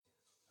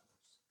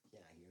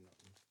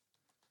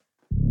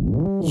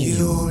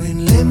You're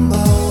in limbo.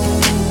 You're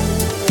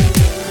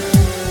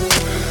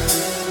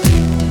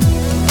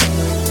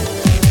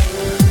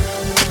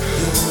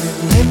in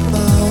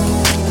limbo.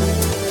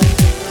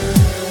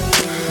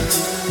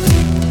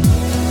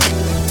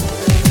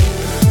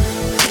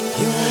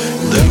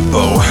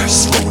 Limbo,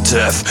 slow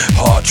death,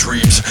 hot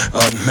dreams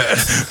unmet.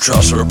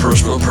 Trust our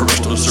personal purpose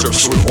to serve,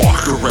 so we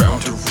walk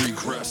around to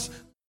regress.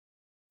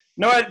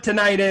 Know what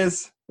tonight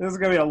is? This is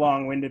going to be a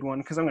long-winded one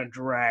because I'm going to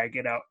drag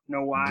it out.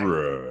 Know why?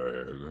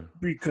 Drag.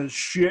 Because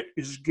shit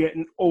is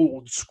getting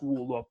old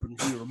school up in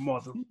here,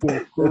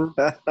 motherfucker.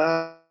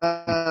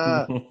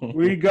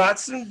 We got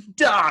some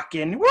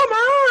Dokken. Come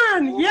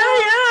on!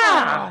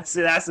 Yeah!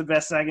 See, that's the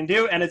best I can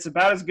do, and it's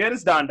about as good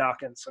as Don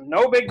Dokken, so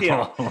no big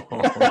deal.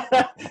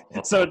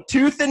 So,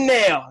 Tooth and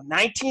Nail,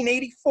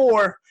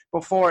 1984,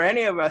 before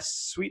any of us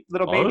sweet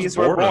little babies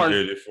were born.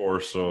 In 84,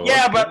 so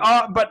yeah,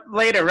 but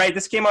later, right?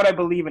 This came out, I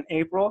believe, in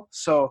April,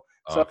 so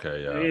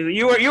okay, yeah.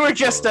 You were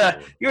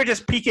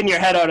just peeking your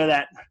head out of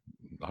that.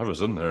 I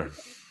was in there.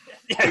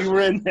 Yeah, you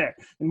were in there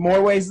in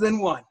more ways than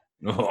one.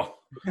 Oh.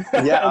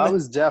 Yeah, I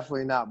was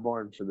definitely not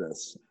born for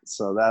this.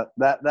 So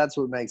that's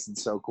what makes it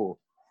so cool.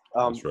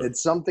 Right.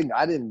 It's something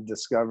I didn't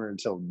discover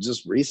until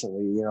just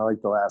recently,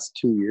 like the last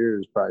 2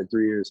 years, probably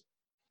 3 years.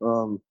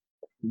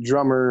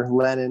 Drummer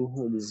Lennon,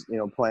 who was,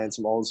 playing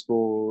some old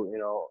school,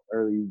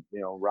 early,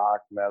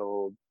 rock,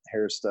 metal,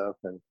 hair stuff.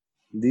 And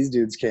these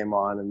dudes came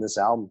on, and this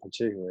album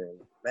particularly, and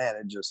man,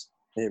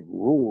 it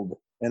ruled.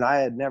 And I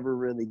had never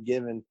really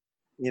given,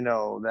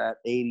 that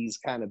 80s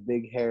kind of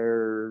big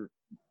hair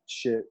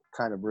shit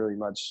kind of really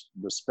much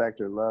respect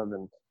or love.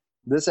 And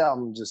this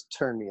album just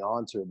turned me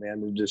on to it,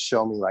 man, to just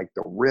show me like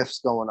the riffs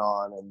going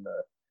on and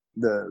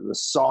the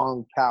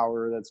song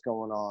power that's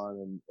going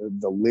on,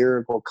 and the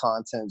lyrical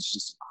content is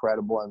just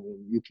incredible. I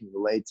mean, you can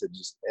relate to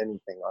just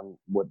anything on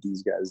what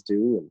these guys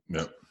do.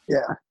 And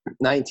yeah,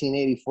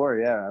 1984.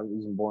 Yeah, I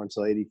wasn't born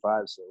until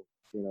 85, so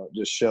it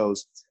just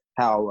shows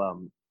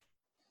how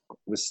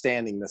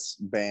withstanding this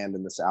band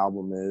and this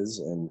album is.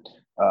 And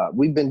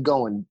we've been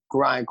going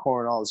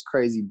grindcore and all this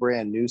crazy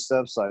brand new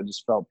stuff, so I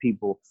just felt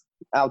people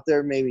out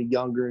there, maybe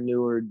younger,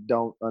 newer,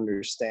 don't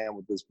understand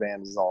what this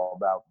band is all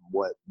about,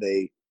 what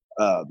they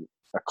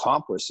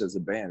accomplished as a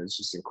band. It's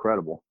just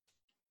incredible.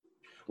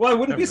 Well, I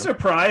wouldn't be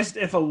surprised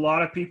if a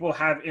lot of people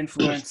have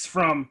influence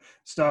from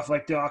stuff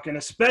like Dokken,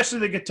 especially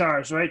the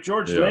guitars, right?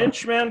 George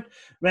Lynch, man,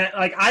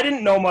 like I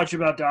didn't know much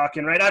about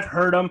Dokken, right? I've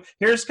heard them.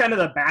 Here's kind of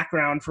the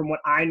background from what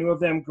I knew of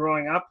them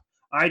growing up.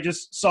 I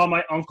just saw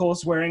my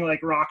uncles wearing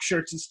like rock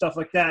shirts and stuff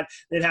like that.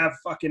 They'd have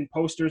fucking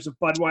posters of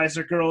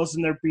Budweiser girls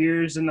and their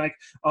beers and like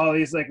all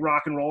these like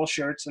rock and roll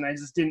shirts. And I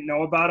just didn't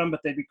know about them,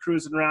 but they'd be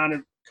cruising around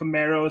in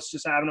Camaros,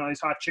 just having all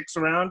these hot chicks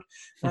around.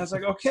 And I was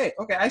like, okay,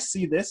 I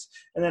see this.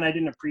 And then I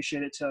didn't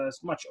appreciate it till I was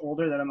much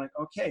older that I'm like,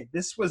 okay,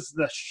 this was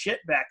the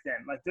shit back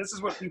then. Like this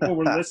is what people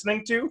were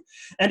listening to.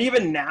 And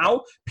even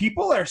now,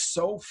 people are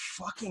so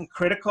fucking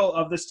critical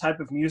of this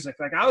type of music.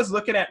 Like I was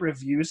looking at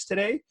reviews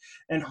today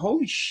and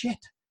holy shit.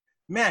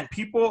 Man,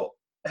 people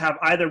have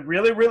either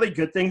really, really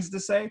good things to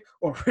say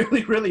or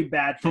really, really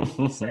bad things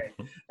to say.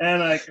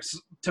 And like,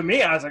 to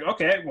me, I was like,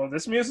 okay, well,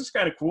 this music's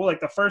kind of cool. Like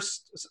the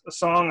first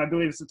song, I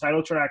believe it's the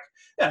title track.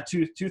 Yeah.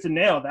 Tooth and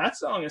Nail. That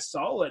song is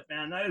solid,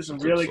 man. That is a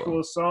really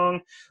cool song.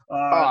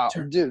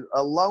 Dude,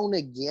 Alone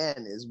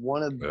Again is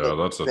one of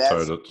the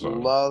best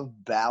love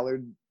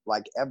ballad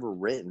like ever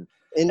written.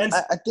 And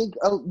I think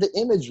the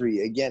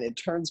imagery, again, it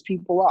turns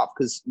people off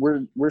because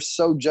we're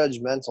so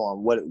judgmental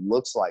on what it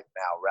looks like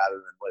now rather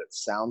than what it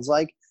sounds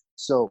like.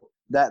 So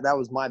that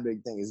was my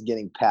big thing, is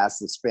getting past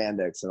the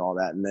spandex and all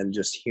that, and then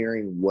just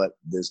hearing what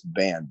this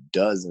band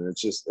does. And it's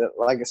just,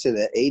 like I said,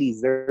 the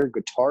 80s, their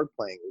guitar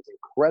playing is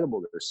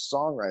incredible. Their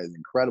songwriting is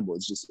incredible.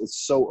 It's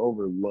so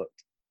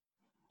overlooked.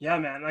 Yeah,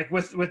 man. Like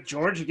with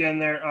George again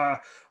there,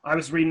 I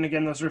was reading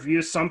again those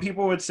reviews. Some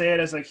people would say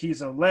it as like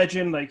he's a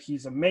legend, like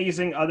he's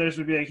amazing. Others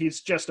would be like he's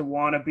just a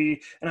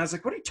wannabe. And I was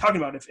like, what are you talking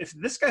about? If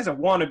this guy's a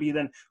wannabe,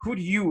 then who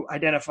do you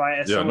identify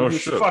as someone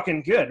who's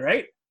fucking good,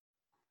 right?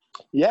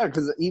 Yeah,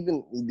 because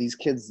even these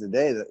kids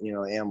today that,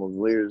 Animals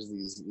Leaders,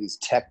 these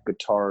tech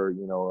guitar,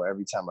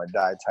 every time I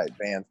die type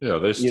bands. Yeah,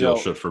 they steal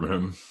shit from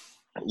him.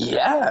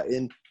 Yeah,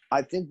 and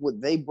I think what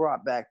they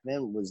brought back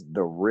then was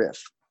the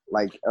riff.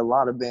 Like a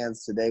lot of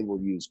bands today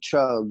will use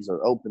chugs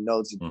or open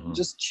notes,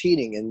 just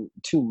cheating and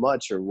too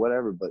much or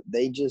whatever. But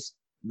the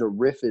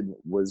riffing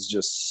was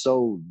just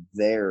so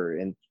there.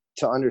 And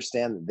to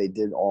understand that they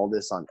did all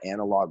this on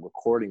analog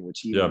recording,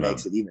 which even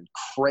makes it even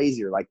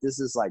crazier. Like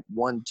this is like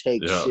one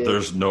take. Yeah, shit.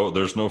 there's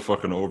no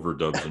fucking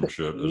overdubs and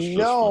shit. It's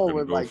no, just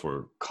with like for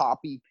it.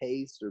 Copy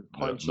paste or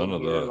punch. None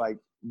of that. Like,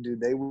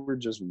 dude, they were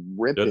just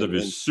ripping. They had to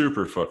be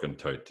super fucking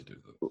tight to do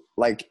that.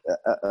 Like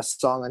a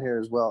song on here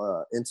as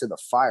well, Into the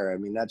Fire. I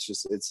mean, that's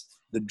just, it's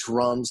the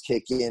drums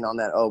kick in on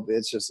that open.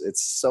 It's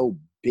so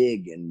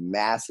big and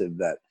massive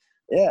that,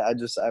 yeah,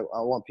 I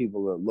want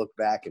people to look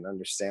back and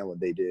understand what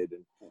they did.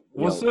 And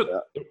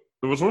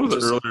it was one of the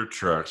earlier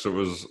tracks. It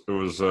was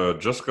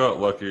Just Got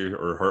Lucky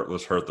or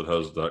Heartless Heart that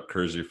has that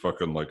crazy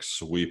fucking like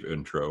sweep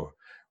intro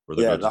where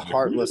the Yeah, guy the just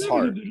heartless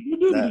heart.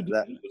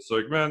 That it's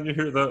like, man, you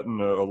hear that in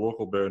a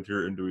local band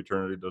here, Into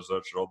Eternity does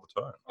that shit all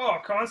the time. Oh,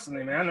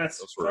 constantly, man.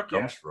 That's where it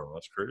comes from.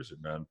 That's crazy,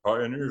 man.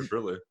 Pioneers,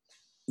 really.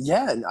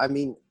 Yeah, and I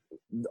mean,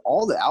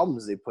 all the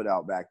albums they put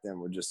out back then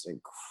were just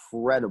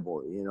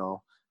incredible. You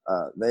know,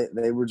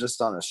 they were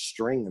just on a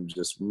string of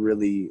just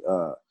really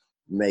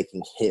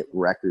making hit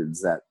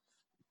records that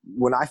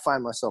when I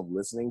find myself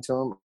listening to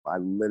them, I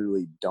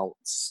literally don't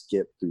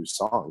skip through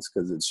songs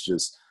because it's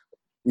just,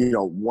 you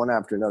know, one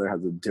after another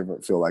has a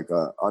different feel. Like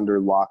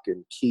Under Lock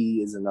and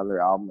Key is another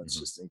album that's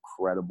just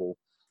incredible.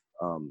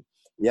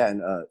 Yeah,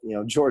 and you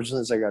know, George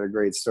Lynch, I got a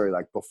great story.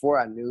 Like before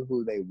I knew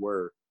who they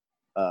were,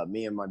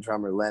 me and my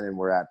drummer Lennon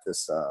were at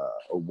this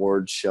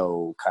award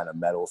show kind of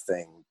metal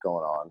thing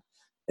going on,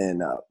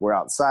 and we're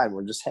outside and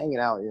we're just hanging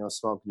out, you know,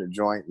 smoking a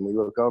joint, and we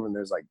look over and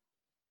there's like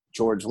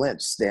George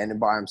Lynch standing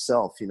by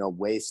himself, you know,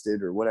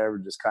 wasted or whatever,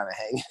 just kind of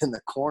hanging in the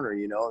corner,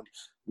 you know. And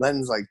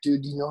Lennon's like,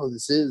 dude, do you know who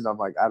this is? And I'm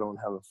like, I don't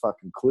have a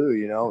fucking clue,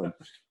 you know. And,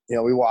 you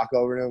know, we walk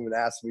over to him and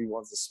ask him if he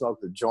wants to smoke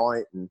the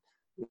joint. And,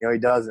 you know, he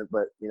doesn't.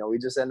 But, you know, we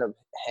just end up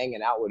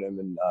hanging out with him.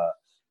 And,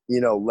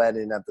 you know,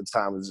 Lennon at the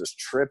time was just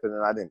tripping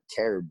and I didn't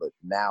care. But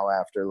now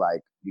after,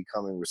 like,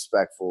 becoming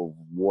respectful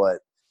of what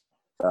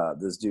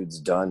this dude's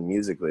done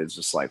musically, it's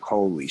just like,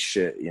 holy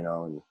shit, you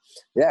know. And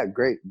yeah,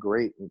 great,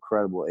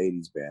 incredible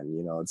 80s band.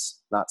 You know,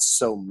 it's not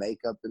so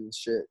makeup and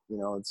shit, you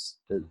know,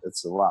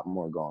 it's a lot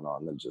more going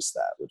on than just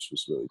that, which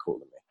was really cool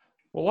to me.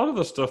 Well, a lot of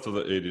the stuff that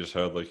the 80s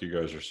had, like you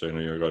guys are saying,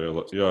 you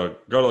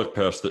gotta look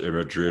past the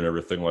imagery and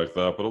everything like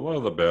that, but a lot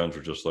of the bands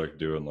were just like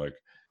doing like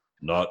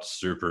not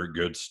super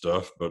good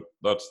stuff, but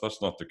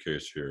that's not the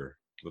case here.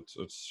 It's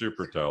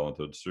super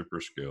talented,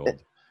 super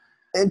skilled.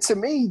 And to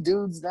me,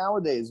 dudes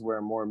nowadays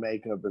wear more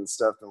makeup and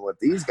stuff than what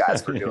these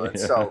guys were doing.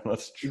 Yeah, so,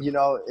 that's true. you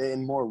know,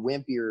 and more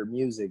wimpier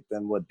music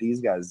than what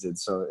these guys did.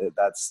 So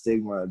that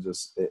stigma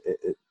just,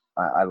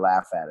 I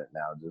laugh at it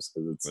now just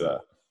because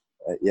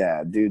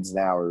it's, dudes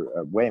now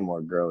are way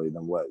more girly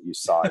than what you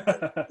saw,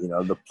 you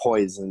know, the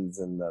Poisons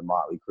and the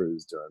Motley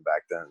Crues doing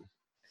back then.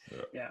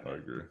 Yeah, I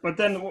agree. But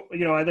then,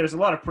 you know, there's a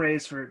lot of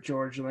praise for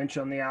George Lynch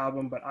on the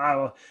album, but I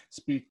will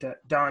speak to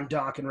Don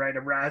Dokken, right? I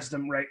razzed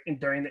him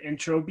during the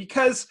intro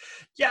because,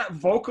 yeah,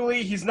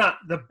 vocally, he's not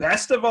the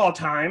best of all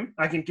time.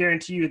 I can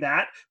guarantee you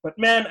that. But,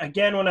 man,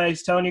 again, when I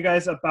was telling you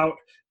guys about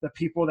the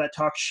people that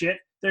talk shit,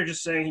 they're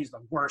just saying he's the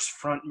worst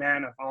front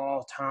man of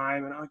all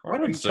time. And I'm like,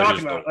 what are you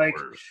talking about? Like,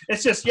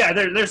 it's just, yeah,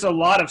 there's a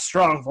lot of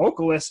strong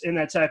vocalists in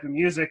that type of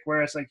music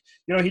where it's like,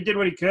 you know, he did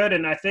what he could.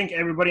 And I think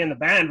everybody in the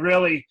band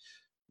really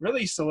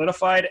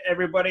solidified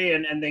everybody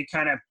and they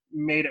kind of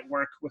made it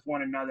work with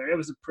one another. It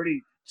was a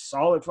pretty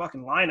solid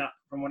fucking lineup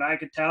from what I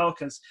could tell,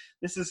 because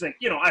this is like,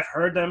 you know, I've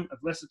heard them, I've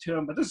listened to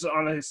them, but this is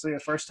honestly the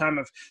first time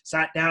I've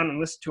sat down and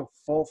listened to a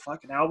full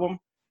fucking album.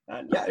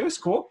 And yeah, it was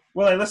cool.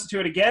 Will I listen to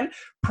it again?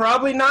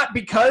 Probably not,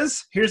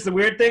 because here's the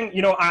weird thing.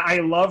 You know, I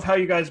love how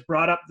you guys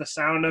brought up the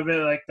sound of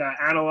it, like the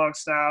analog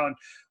style, and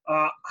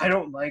I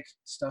don't like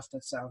stuff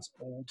that sounds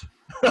old.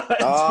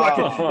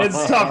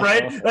 It's tough,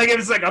 right? Like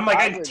it's like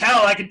I can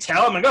tell.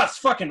 I'm like, oh, it's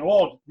fucking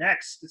old.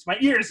 Next, it's my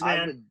ears,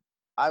 man.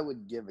 I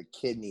would give a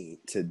kidney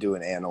to do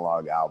an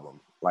analog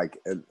album. Like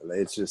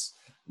it's just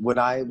when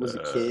I was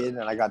a kid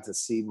and I got to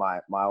see my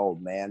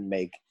old man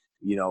make,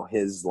 you know,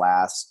 his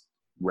last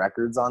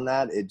records on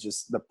that. It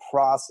just the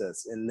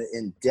process and the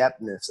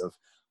in-depthness of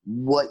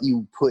what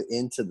you put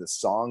into the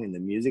song and the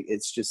music,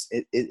 it's just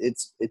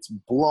it's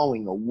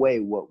blowing away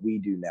what we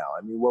do now.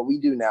 I mean, what we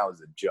do now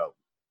is a joke.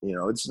 You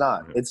know, it's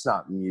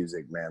not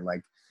music, man.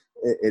 Like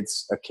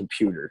it's a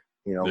computer,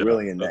 you know,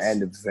 really in the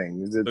end of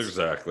things.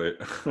 Exactly.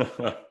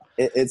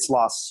 It's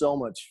lost so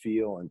much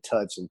feel and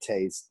touch and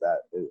taste that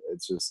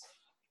it's just,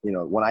 you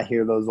know, when I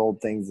hear those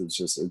old things,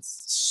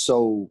 it's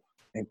so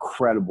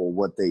incredible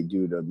what they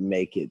do to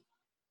make it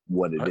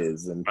what it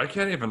is. And I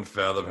can't even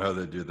fathom how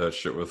they do that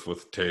shit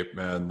with tape,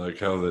 man. Like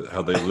how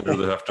they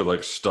literally have to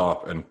like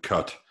stop and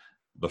cut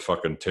the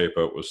fucking tape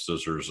out with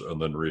scissors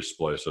and then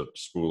resplice it,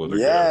 spool it again.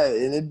 Yeah,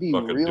 and it'd be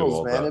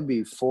reels, man. It'd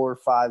be 4,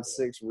 5,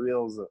 6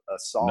 reels a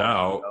song.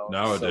 Now, you know?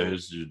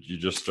 nowadays, you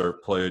just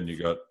start playing.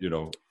 You got, you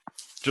know,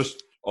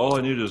 just all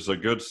I need is a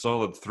good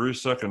solid 3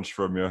 seconds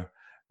from you,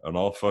 and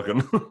I'll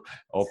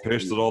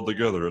paste it all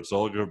together. It's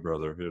all good,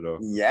 brother. You know.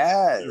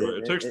 Yeah.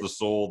 It takes the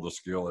soul, the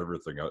skill,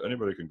 everything out.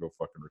 Anybody can go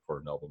fucking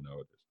record an album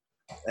nowadays.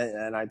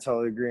 And I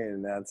totally agree,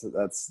 and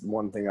that's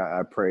one thing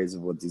I praise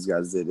of what these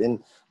guys did. And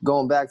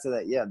going back to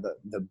that, yeah,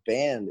 the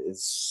band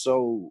is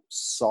so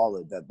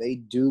solid that they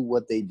do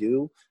what they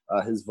do.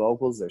 His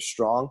vocals, they're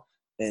strong,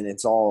 and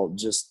it's all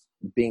just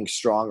being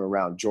strong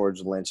around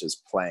George Lynch's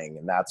playing,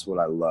 and that's what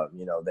I love.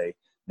 You know,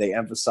 they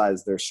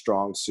emphasize their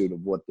strong suit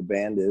of what the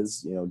band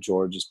is. You know,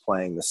 George is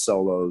playing the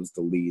solos,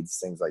 the leads,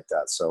 things like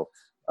that. So,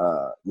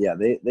 yeah,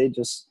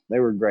 they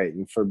were great,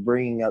 and for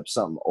bringing up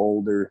something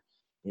older,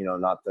 you know,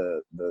 not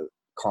the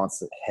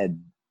constant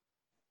head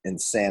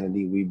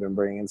insanity we've been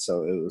bringing.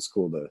 So it was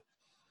cool to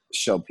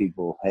show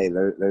people, hey,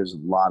 there's a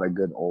lot of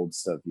good old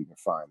stuff you can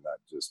find that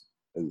just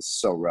is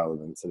so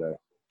relevant today.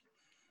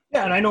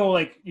 Yeah, and I know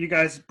like you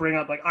guys bring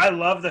up like I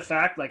love the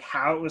fact like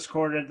how it was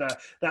recorded,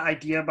 the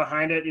idea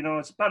behind it. You know,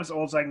 it's about as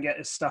old as I can get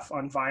is stuff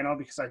on vinyl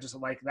because I just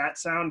like that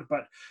sound.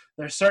 But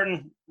there's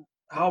certain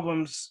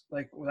albums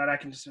like that I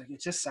can just like,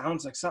 it just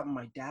sounds like something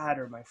my dad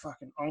or my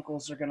fucking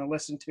uncles are gonna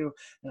listen to,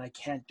 and I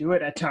can't do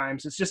it at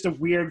times. It's just a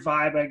weird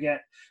vibe I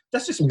get.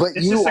 That's just But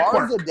it's you just a are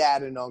quirk. the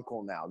dad and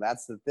uncle now.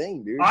 That's the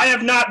thing, dude. I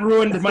have not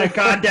ruined my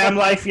goddamn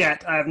life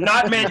yet. I have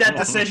not made that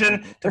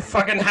decision to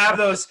fucking have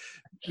those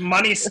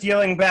money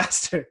stealing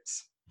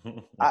bastards.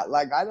 I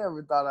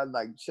never thought I'd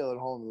like chill at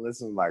home and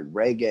listen to like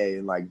reggae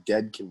and like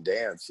Dead Can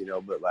Dance, you know.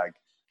 But like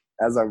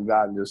as I've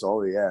gotten just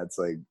older, yeah, it's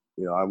like,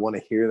 you know, I want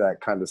to hear that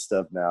kind of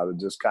stuff now to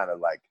just kind of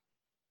like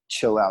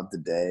chill out the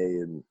day.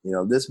 And you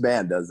know, this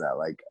band does that.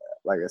 Like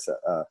I said,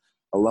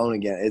 Alone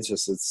Again.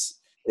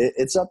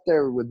 It's up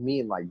there with me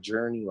and like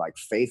Journey, like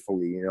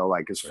Faithfully, you know,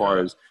 like as far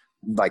as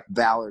like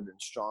ballad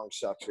and strong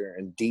structure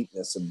and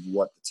deepness of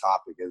what the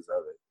topic is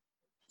of it.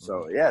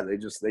 So yeah,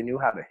 they knew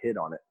how to hit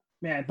on it.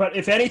 Man, but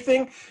if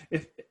anything,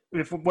 if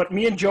what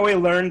me and Joey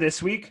learned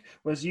this week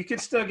was you can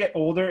still get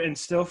older and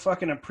still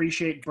fucking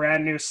appreciate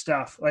brand new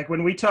stuff. Like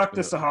when we talked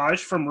to Sahaj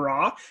from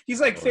Raw, he's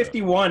like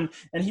 51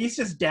 and he's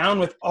just down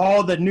with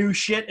all the new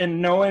shit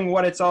and knowing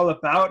what it's all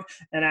about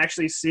and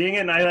actually seeing it.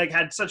 And I like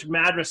had such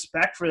mad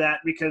respect for that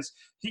because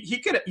he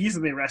could have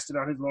easily rested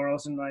on his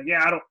laurels and like,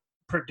 yeah, I don't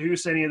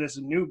produce any of this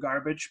new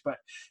garbage, but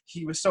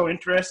he was so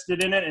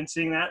interested in it and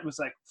seeing that was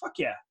like, fuck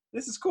yeah,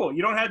 this is cool.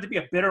 You don't have to be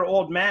a bitter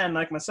old man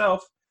like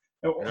myself.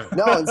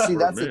 No, and see,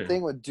 that's the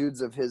thing with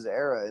dudes of his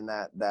era and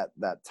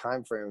that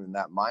time frame and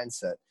that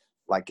mindset.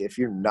 Like, if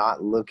you're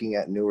not looking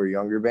at newer,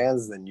 younger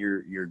bands, then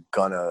you're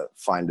gonna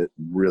find it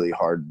really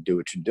hard to do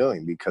what you're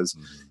doing because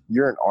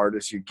you're an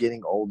artist. You're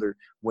getting older.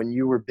 When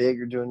you were big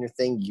or doing your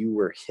thing, you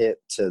were hip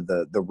to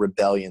the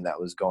rebellion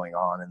that was going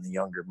on in the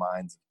younger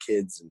minds of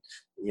kids, and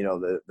you know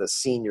the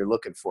scene you're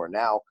looking for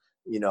now.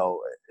 You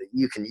know,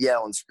 you can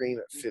yell and scream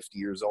at 50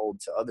 years old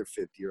to other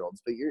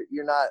 50-year-olds, but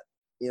you're not.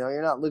 You know,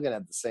 you're not looking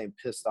at the same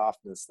pissed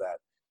offness that,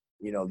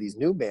 you know, these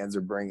new bands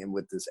are bringing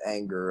with this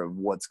anger of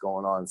what's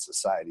going on in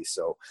society.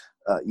 So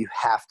you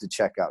have to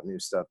check out new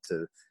stuff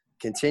to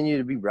continue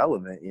to be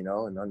relevant, you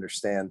know, and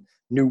understand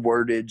new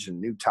wordage and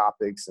new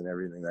topics and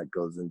everything that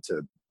goes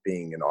into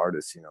being an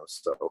artist, you know.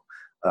 So,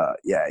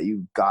 yeah,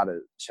 you got to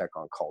check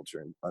on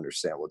culture and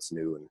understand what's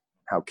new and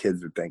how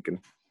kids are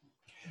thinking.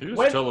 He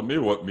was telling me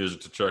what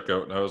music to check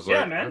out, and I was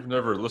like, man. I've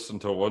never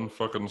listened to one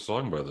fucking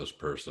song by this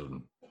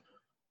person.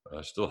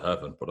 I still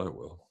haven't, but I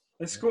will.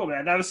 It's cool,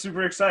 man. That was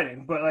super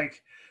exciting. But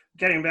like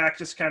getting back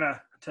just kind of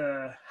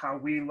to how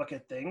we look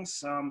at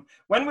things.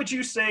 When would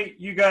you say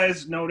you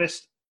guys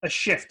noticed a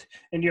shift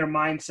in your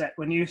mindset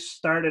when you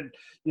started,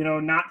 you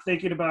know, not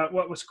thinking about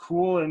what was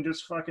cool and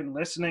just fucking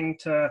listening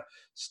to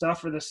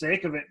stuff for the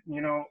sake of it? You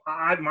know,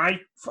 my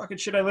fucking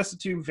shit I listen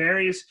to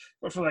varies,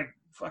 but for like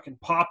fucking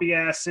poppy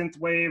ass synth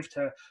wave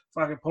to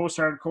fucking post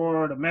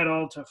hardcore to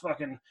metal to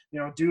fucking, you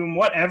know, doom,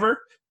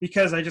 whatever,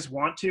 because I just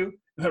want to.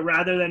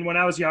 Rather than when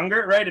I was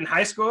younger, right, in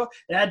high school,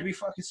 it had to be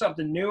fucking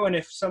something new. And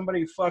if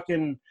somebody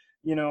fucking,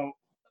 you know,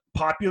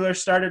 popular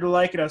started to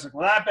like it, I was like,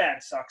 well, that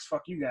band sucks.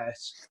 Fuck you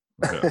guys.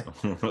 Yeah.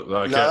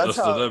 I can't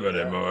listen to them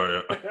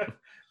anymore.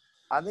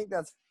 I think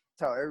that's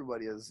how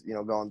everybody is, you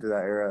know, going through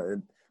that era.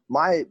 And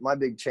my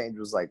big change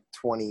was like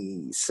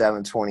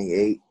 27,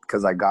 28,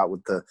 because I got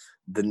with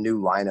the new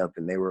lineup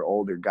and they were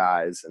older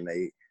guys and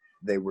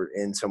they were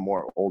into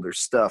more older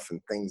stuff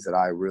and things that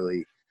I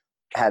really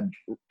had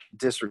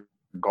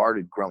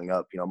disregarded growing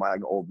up. You know, my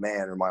old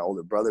man or my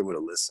older brother would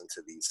have listened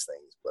to these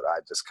things, but I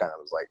just kind of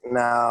was like, no,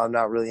 I'm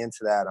not really into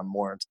that. I'm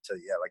more into,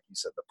 yeah, like you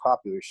said, the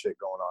popular shit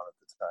going on at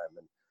the time.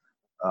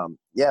 And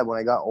yeah, when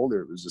I got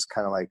older, it was just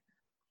kind of like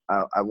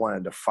I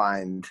wanted to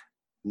find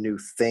new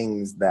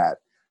things that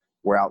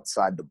were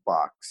outside the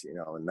box, you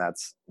know, and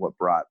that's what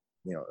brought,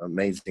 you know,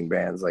 amazing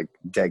bands like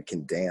Dead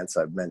Can Dance.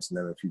 I've mentioned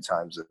them a few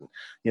times, and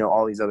you know,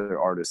 all these other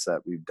artists that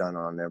we've done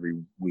on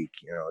every week.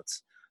 You know,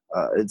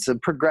 it's a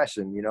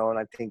progression, you know, and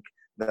I think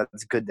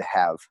that's good to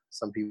have.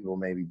 Some people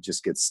maybe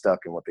just get stuck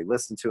in what they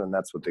listen to, and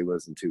that's what they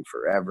listen to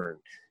forever. And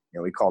you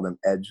know, we call them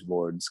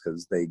edgelords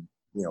because they,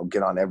 you know,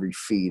 get on every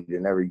feed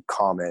and every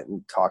comment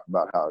and talk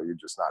about how you're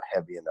just not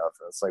heavy enough.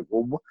 And it's like,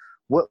 well,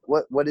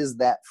 what is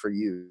that for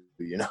you?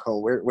 You know,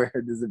 where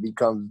does it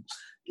become,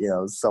 you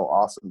know, so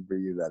awesome for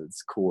you that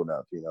it's cool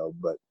enough, you know?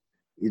 But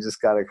you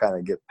just got to kind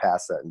of get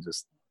past that and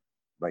just,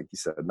 like you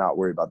said, not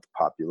worry about the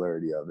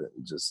popularity of it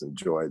and just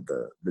enjoy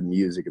the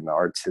music and the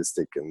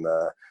artistic and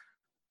the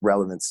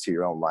relevance to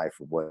your own life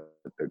of what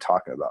they're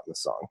talking about in the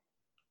song.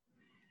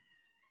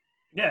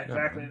 Yeah,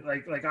 exactly.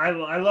 Like I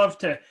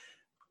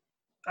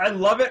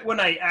love it when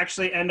I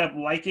actually end up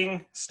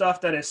liking stuff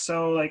that is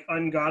so like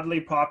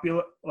ungodly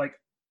popular, like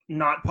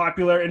not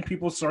popular in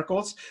people's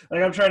circles.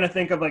 Like I'm trying to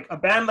think of like a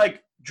band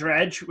like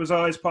Dredge was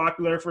always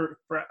popular for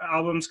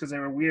albums because they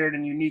were weird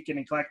and unique and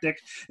eclectic.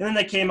 And then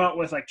they came out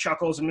with like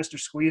Chuckles and Mr.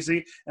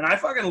 Squeezy, and I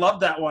fucking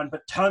loved that one,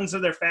 but tons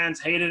of their fans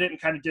hated it and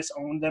kind of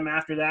disowned them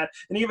after that.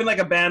 And even like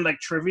a band like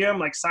Trivium,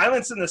 like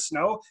Silence in the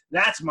Snow,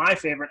 that's my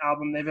favorite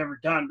album they've ever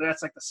done, but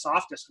that's like the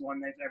softest one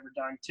they've ever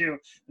done too.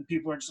 And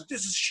people are just like,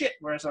 this is shit,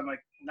 whereas I'm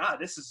like, nah,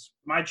 this is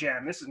my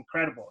jam, this is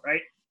incredible,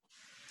 right?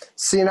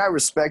 See, and I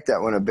respect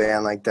that when a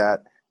band like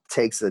that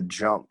takes a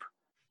jump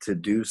to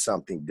do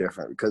something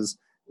different, because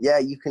yeah,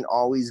 you can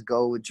always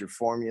go with your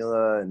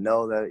formula and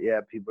know that, yeah,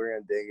 people are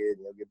going to dig it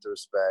and you'll get the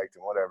respect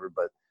and whatever.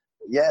 But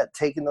yeah,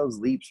 taking those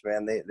leaps,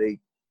 man, they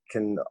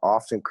can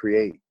often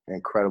create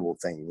incredible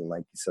things. And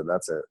like you said,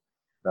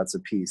 that's a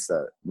piece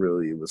that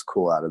really was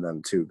cool out of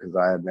them too, because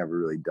I had never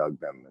really dug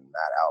them, and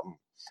that album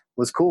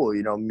was cool,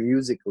 you know,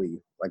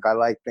 musically. Like, I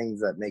like things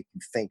that make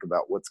you think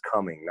about what's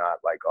coming, not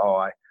like,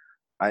 oh,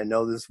 I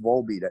know this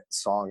Volbeat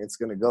song, it's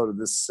going to go to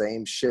this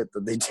same shit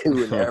that they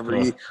do in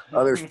every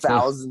other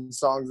 1,000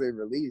 songs they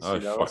release. I you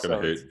know?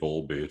 fucking hate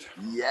Volbeat.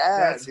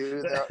 Yeah,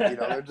 dude.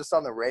 They're just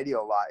on the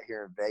radio a lot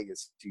here in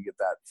Vegas. You get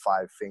that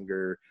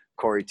 5-finger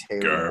Corey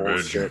Taylor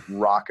bullshit,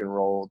 rock and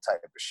roll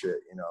type of shit,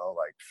 you know,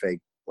 like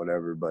fake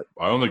whatever. But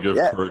I only give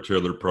Corey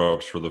Taylor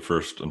props for the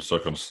first and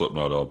second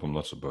Slipknot album.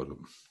 That's about it.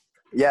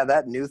 Yeah,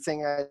 that new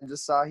thing I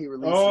just saw he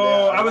released.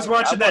 Oh, I was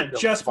watching that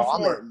just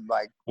before.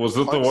 Like, was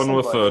it the one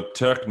with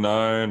Tech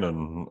Nine,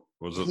 and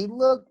was it? He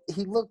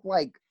looked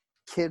like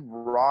Kid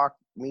Rock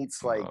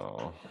meets like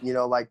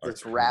like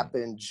this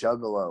rapping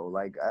juggalo.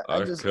 Like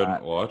I just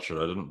couldn't watch it.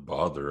 I didn't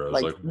bother. I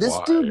was like this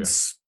why?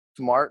 Dude's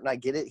smart, and I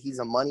get it. He's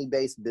a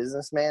money-based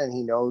businessman, and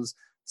he knows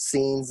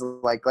scenes.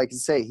 Like you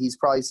say, he's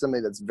probably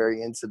somebody that's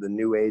very into the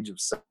new age of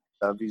stuff.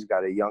 He's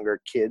got a younger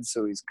kid,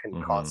 so he's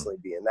can constantly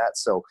be in that.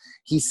 So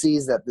he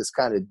sees that this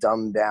kind of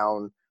dumbed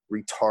down,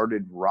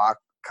 retarded rock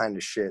kind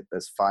of shit,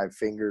 this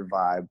 5-finger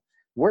vibe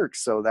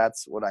works. So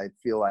that's what I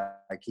feel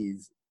like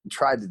he's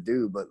tried to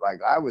do. But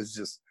like, I was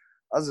just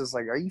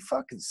like, are you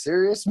fucking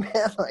serious, man?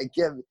 Like,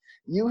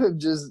 you have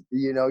just,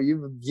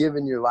 you've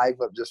given your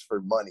life up just for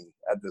money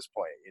at this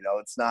point. You know,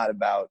 it's not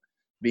about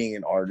being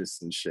an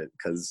artist and shit,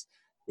 because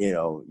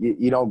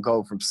you don't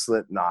go from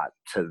Slipknot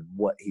to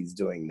what he's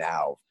doing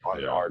now on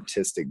an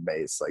artistic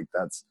base. Like,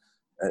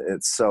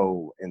 it's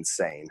so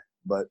insane.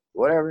 But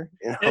whatever,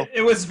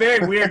 It was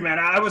very weird, man.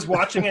 I was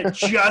watching it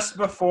just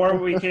before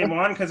we came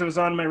on because it was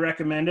on my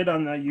recommended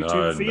on the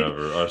YouTube feed.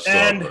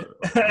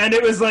 And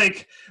it was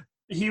like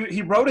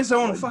he wrote his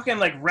own fucking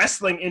like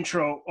wrestling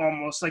intro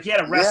almost. Like, he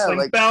had a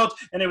wrestling belt,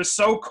 and it was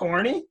so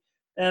corny.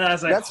 And I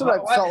was like, that's what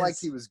I felt like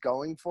he was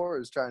going for. It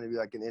was trying to be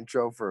like an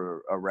intro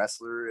for a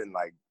wrestler, and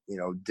like,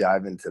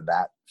 dive into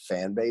that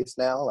fan base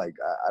now. Like,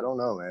 I don't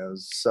know, man. It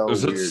was so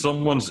Is weird. it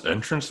someone's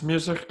entrance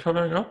music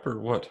coming up or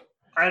what?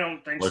 I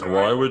don't think so. Like,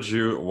 why would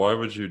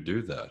you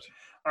do that?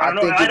 I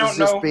think it's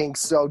just being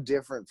so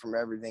different from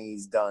everything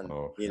he's done.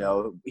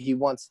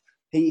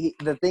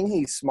 The thing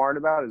he's smart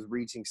about is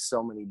reaching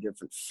so many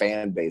different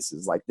fan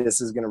bases. Like,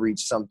 this is going to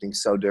reach something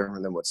so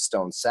different than what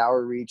Stone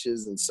Sour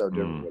reaches, and so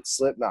different than what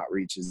Slipknot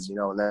reaches,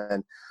 and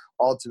then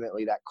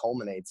ultimately that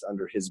culminates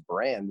under his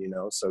brand,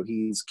 so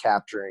he's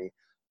capturing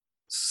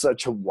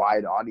such a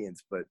wide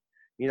audience. But,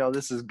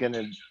 this is going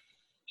to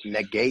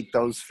negate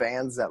those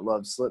fans that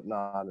love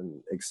Slipknot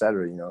and et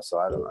cetera, so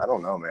I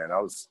don't know, man.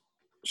 I was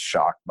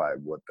shocked by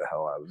what the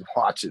hell I was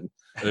watching.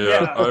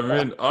 Yeah, I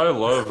mean, I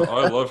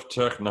love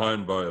Tech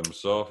Nine by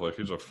himself. Like,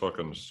 he's a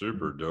fucking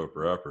super dope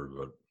rapper,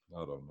 but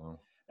I don't know.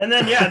 And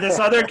then this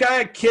other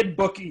guy, Kid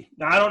Bookie.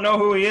 Now, I don't know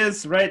who he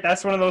is, right?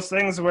 That's one of those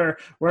things where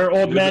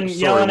old men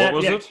yelling at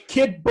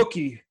Kid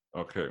Bookie.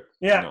 Okay.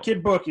 Yeah, no.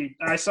 Kid Bookie.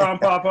 I saw him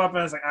pop up, and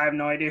I was like, I have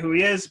no idea who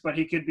he is, but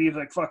he could be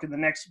like fucking the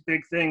next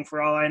big thing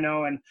for all I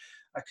know, and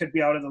I could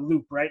be out of the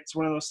loop, right? It's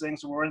one of those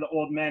things where we're the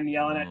old men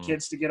yelling at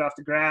kids to get off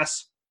the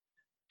grass.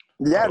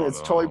 Yeah, and it's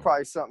totally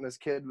probably something this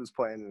kid was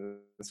playing in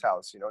his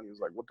house, and he was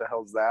like, what the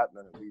hell's that? And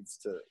then it leads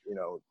to,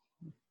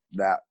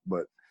 that.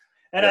 But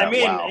and I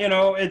mean,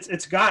 wow.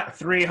 It's got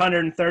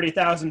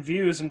 330,000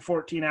 views in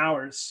 14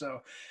 hours.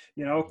 So,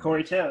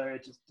 Corey Taylor,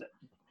 it just.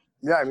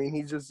 Yeah, I mean,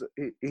 he's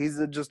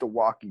just a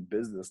walking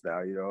business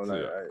now,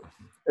 and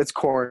it's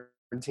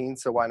quarantine,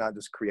 so why not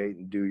just create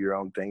and do your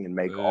own thing and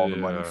make all the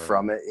money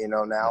from it,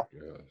 now?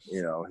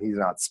 He's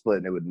not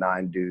splitting it with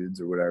 9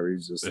 dudes or whatever.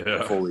 He's just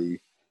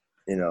fully,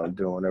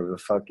 doing whatever the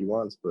fuck he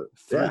wants. But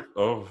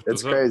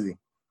it's crazy.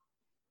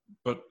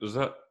 But is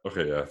that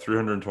okay? Yeah,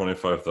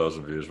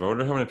 325,000 views. I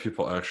wonder how many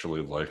people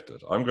actually liked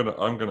it. I'm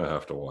gonna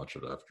have to watch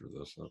it after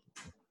this.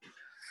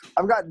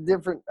 I've got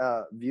different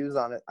views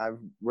on it. I've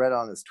read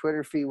on his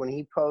Twitter feed when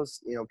he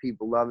posts.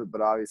 People love it,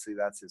 but obviously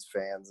that's his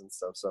fans and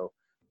stuff. So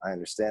I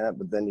understand it.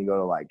 But then you go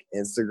to like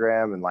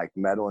Instagram and like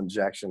Metal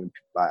Injection.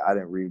 I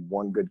didn't read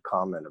one good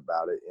comment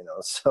about it.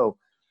 So.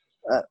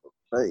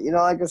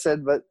 Like I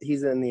said, but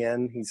he's in the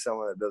end, he's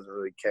someone that doesn't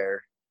really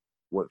care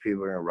what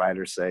people are going to write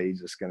or say.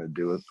 He's just going to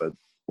do it. But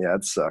yeah,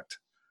 it sucked.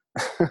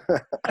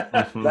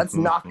 That's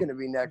not going to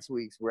be next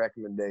week's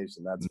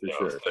recommendation. That's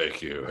for sure.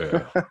 Thank you.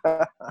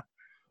 Yeah.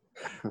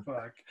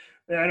 Fuck.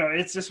 Yeah, I know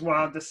it's just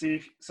wild to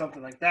see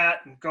something like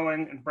that and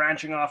going and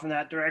branching off in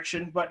that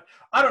direction. But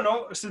I don't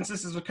know, since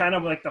this is kind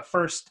of like the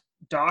first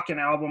Dokken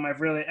album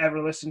I've really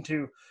ever listened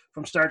to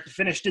from start to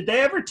finish, did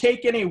they ever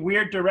take any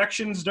weird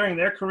directions during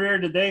their career?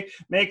 Did they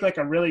make like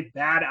a really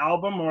bad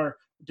album, or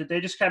did they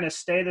just kind of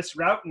stay this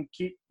route and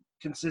keep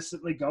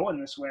consistently going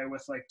this way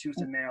with like tooth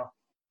and nail?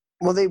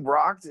 Well, they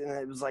rocked, and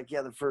it was like,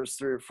 yeah, the first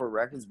 3 or 4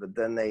 records, but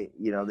then they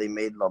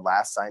made The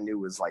Last I Knew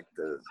was like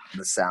the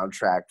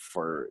soundtrack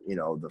for,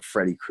 the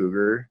Freddy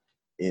Krueger,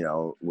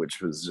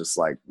 which was just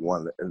like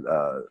one,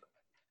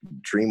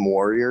 Dream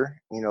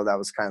Warrior, that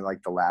was kind of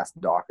like the last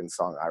Dokken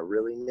song I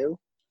really knew.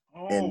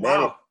 Oh, and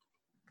wow.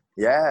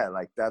 Yeah,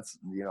 like that's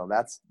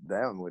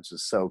them, which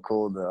is so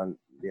cool to,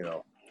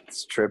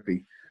 it's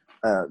trippy.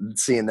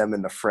 Seeing them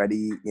in the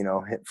Freddy,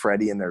 hit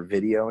Freddy in their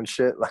video and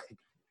shit, like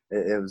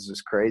it was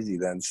just crazy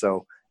then.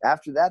 So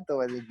after that, though,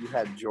 I think you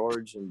had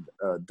George and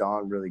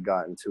Don really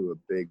got into a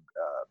big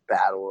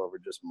battle over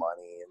just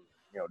money and,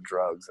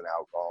 drugs and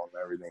alcohol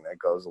and everything that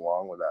goes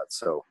along with that.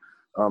 So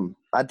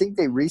I think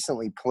they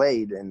recently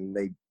played and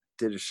they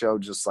did a show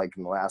just like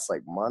in the last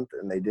like month,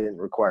 and they didn't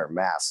require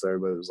masks. So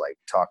everybody was like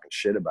talking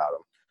shit about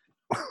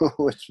them,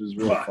 which was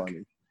really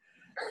funny.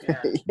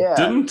 Yeah. Yeah.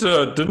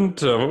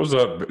 Didn't what was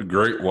that?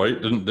 Great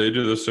White? Didn't they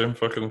do the same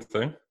fucking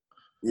thing?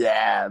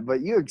 Yeah,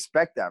 but you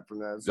expect that from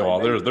them. Oh,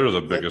 Like they're the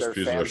lit biggest their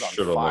piece of fans on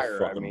shit on fire. the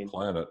fucking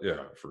planet.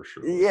 Yeah, for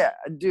sure. Yeah,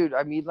 dude.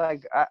 I mean,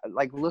 like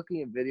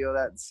looking at video of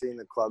that and seeing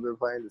the club they're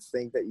playing, to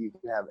think that you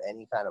can have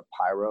any kind of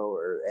pyro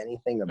or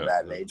anything of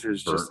that nature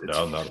is just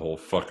down that whole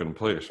fucking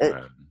place,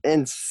 man.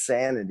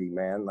 Insanity,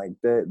 man. Like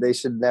they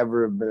should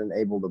never have been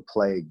able to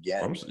play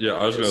again. I was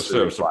gonna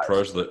say, I'm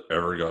surprised they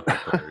ever got to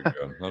play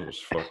again. That was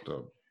fucked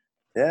up.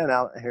 Yeah,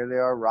 now here they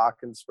are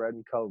rocking,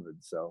 spreading COVID.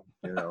 So,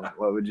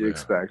 what would you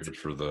expect? Good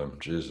for them.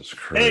 Jesus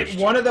Christ.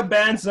 Hey, one of the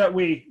bands that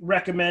we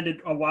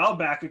recommended a while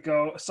back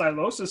ago,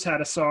 Silosis,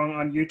 had a song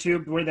on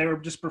YouTube where they were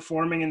just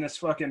performing in this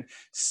fucking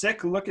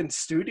sick-looking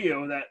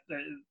studio that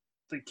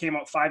came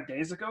out 5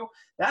 days ago.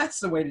 That's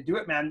the way to do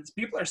it, man.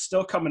 People are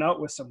still coming out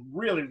with some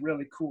really,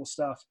 really cool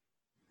stuff.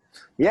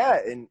 Yeah,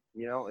 and,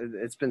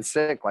 it's been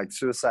sick. Like,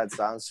 Suicide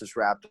Silence just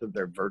wrapped up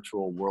their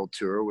virtual world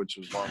tour, which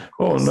was one of the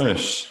coolest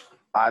nice.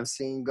 I've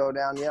seen go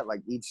down yet.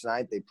 Like each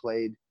night they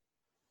played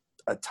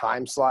a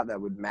time slot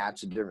that would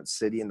match a different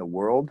city in the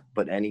world,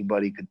 but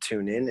anybody could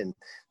tune in, and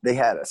they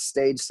had a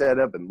stage set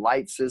up and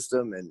light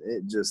system, and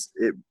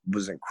it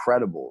was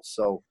incredible.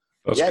 So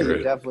That's great.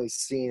 You're definitely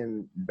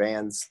seeing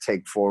bands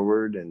take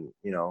forward, and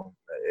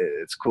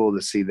it's cool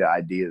to see the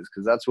ideas,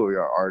 because that's what we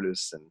are,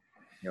 artists, and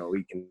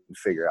we can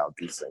figure out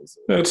these things.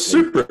 It's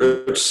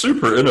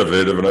super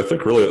innovative, and I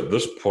think really at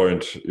this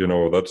point,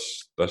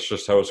 that's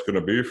just how it's going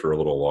to be for a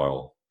little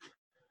while.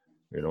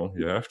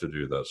 You have to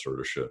do that sort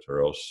of shit,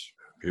 or else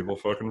people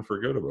fucking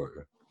forget about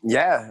you.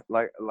 Yeah,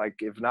 like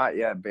if not,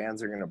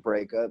 bands are gonna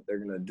break up. They're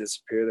gonna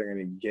disappear. They're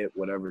gonna get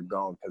whatever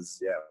going,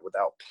 because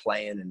without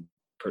playing and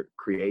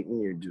creating,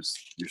 you're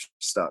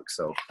stuck.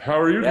 So how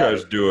are you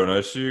guys doing?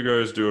 I see you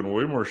guys doing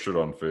way more shit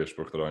on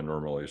Facebook than I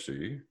normally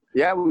see.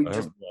 Yeah, we've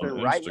just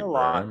been writing a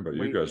lot, but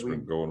you guys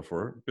been going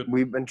for it. Good.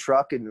 We've been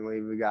trucking.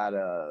 We got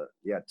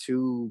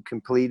 2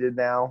 completed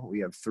now.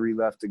 We have 3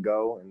 left to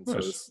go, and so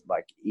it's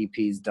like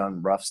EP's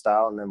done rough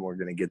style, and then we're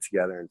gonna get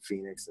together in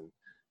Phoenix and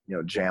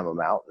jam them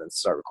out and then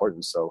start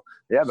recording. So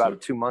about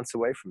 2 months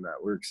away from that.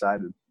 We're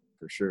excited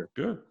for sure.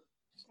 Good.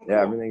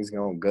 Yeah, everything's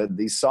going good.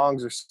 These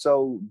songs are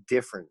so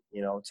different.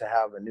 To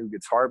have a new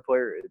guitar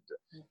player,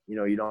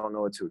 you don't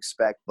know what to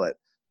expect, but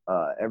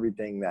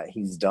everything that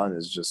he's done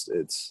is just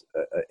it's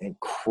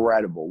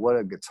incredible. What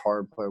a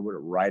guitar player, what a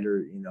writer,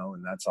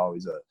 and that's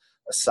always a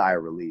sigh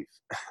of relief.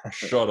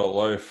 Shot at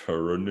life, a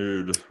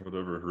renewed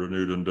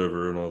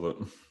endeavor and all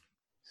that.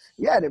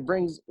 Yeah, and it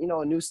brings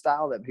a new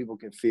style that people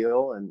can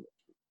feel, and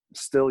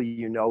still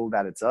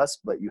that it's us,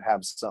 but you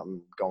have something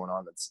going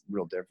on that's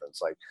real different.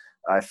 It's like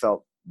I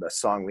felt the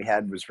song we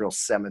had was real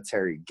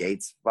Cemetery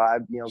Gates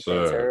vibe,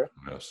 Cavalera,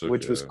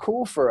 which was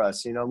cool for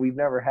us. We've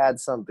never had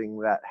something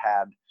that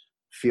had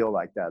feel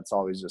like that. It's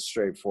always just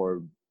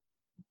straightforward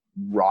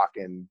rock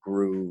and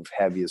groove,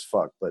 heavy as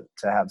fuck. But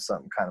to have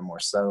something kind of more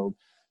settled,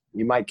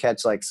 you might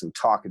catch like some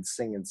talking,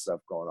 singing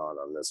stuff going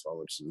on this one,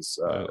 which is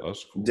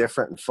cool.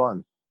 Different and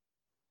fun.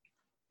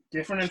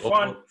 Different and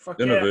fun. Fuck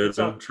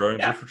innovative, trying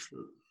different shit.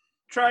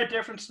 Try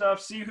different stuff,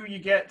 see who you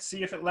get,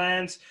 see if it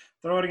lands,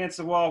 throw it against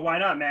the wall. Why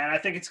not, man? I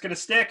think it's going to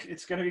stick.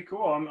 It's going to be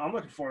cool. I'm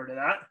looking forward to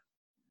that.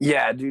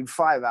 Yeah, dude,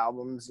 5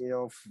 albums,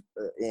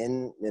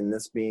 in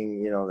this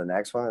being, the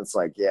next one, it's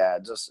like,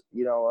 just,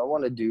 I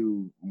want to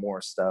do more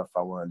stuff.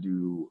 I want to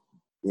do,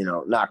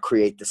 not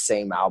create the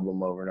same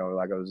album over and over.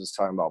 Like I was just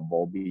talking about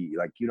Volbeat.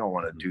 Like, you don't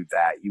want to do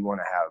that. You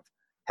want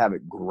to have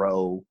it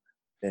grow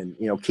and,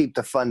 keep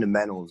the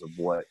fundamentals of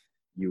what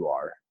you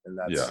are. And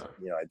that's,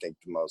 I think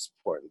the most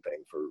important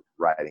thing for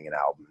writing an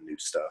album, new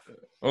stuff.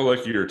 Well,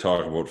 like you're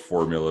talking about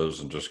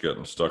formulas and just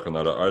getting stuck on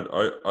that.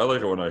 I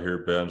like it when I hear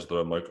bands that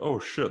I'm like, oh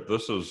shit,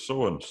 this is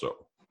so-and-so.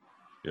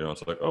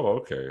 It's like, oh,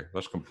 okay.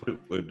 That's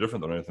completely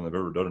different than anything I've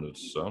ever done, and it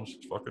sounds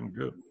fucking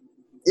good.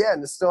 Yeah,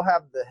 and to still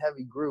have the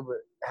heavy groove, but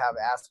have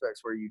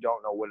aspects where you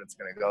don't know what it's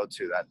going to go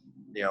to. That,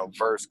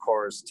 verse,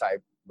 chorus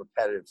type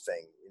repetitive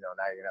thing.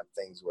 Now you're going to have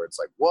things where it's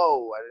like,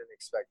 whoa, I didn't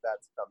expect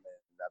that to come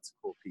in. That's a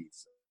cool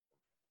piece.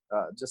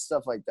 Just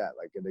stuff like that.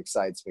 Like, it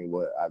excites me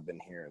what I've been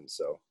hearing.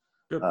 So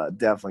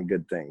definitely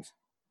good things.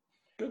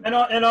 And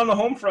on the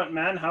home front,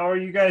 man, how are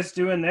you guys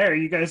doing there? Are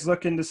you guys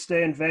looking to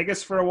stay in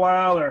Vegas for a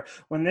while, or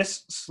when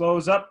this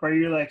slows up, are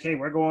you like, hey,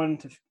 we're going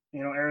to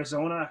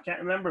Arizona? I can't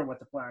remember what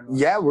the plan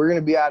was. Yeah, we're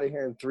gonna be out of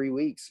here in 3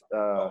 weeks.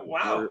 Oh,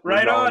 wow, we're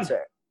on.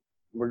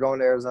 We're going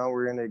to Arizona.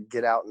 We're gonna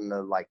get out in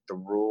the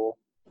rural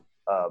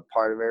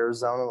part of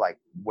Arizona, like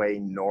way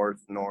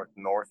north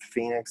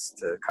Phoenix,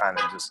 to kind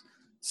of just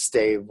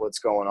stave what's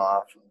going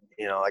off.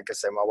 Like I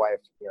said, my wife,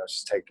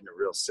 she's taking it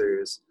real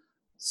serious.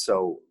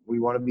 So we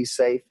want to be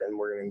safe, and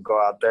we're going to go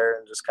out there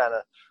and just kind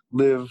of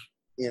live,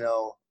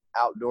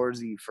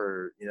 outdoorsy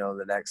for,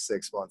 the next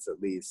 6 months at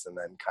least, and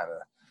then kind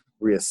of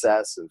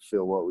reassess and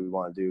feel what we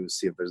want to do,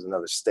 see if there's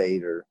another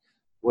state or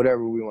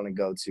whatever we want to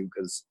go to.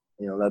 Because,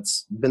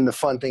 that's been the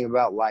fun thing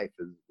about life,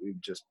 is we've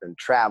just been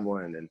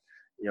traveling and,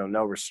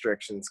 no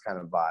restrictions kind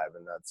of vibe.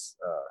 And that's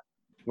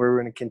what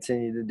we're going to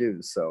continue to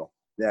do. So,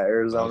 yeah,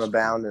 Arizona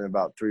bound in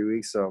about 3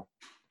 weeks. So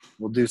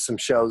we'll do some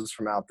shows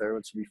from out there,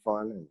 which will be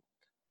fun. And,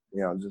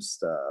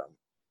 just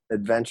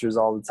adventures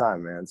all the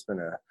time, man. It's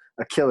been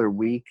a killer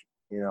week.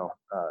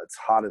 It's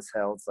hot as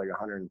hell. It's like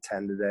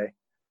 110 today.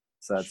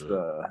 So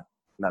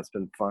that's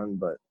been fun.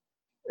 But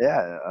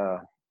yeah,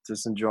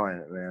 just enjoying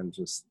it, man.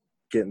 Just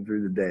getting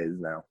through the days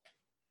now.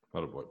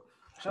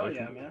 Hell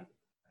yeah, man.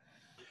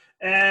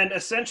 And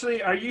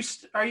essentially, are you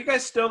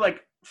guys still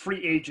like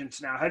free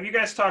agents now? Have you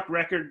guys talked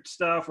record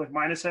stuff with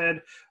Minus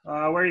Head?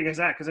 Where are you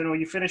guys at? Because I know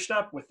you finished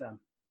up with them.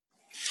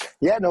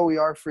 Yeah, no, we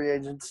are free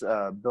agents.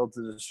 Built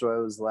to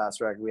Destroy was the last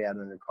record we had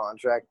under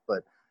contract,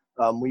 but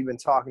we've been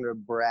talking to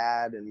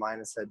Brad and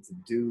Minus Head to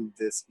do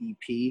this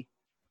EP,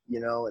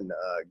 and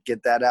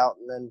get that out,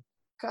 and then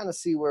kind of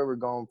see where we're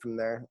going from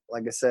there.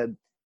 Like I said,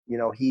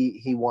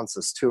 he wants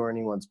us touring,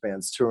 he wants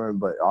bands touring,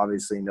 but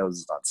obviously he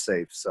knows it's not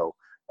safe. So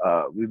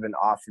we've been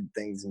offered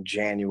things in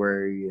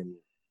January, and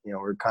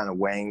we're kind of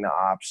weighing the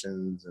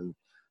options. And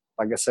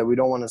like I said, we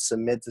don't want to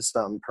submit to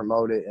something,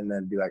 promote it, and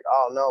then be like,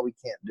 oh no, we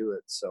can't do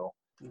it. So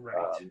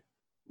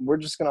we're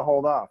just going to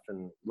hold off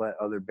and let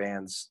other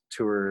bands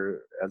tour.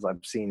 As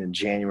I've seen in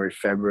January,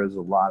 February, there's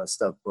a lot of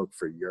stuff booked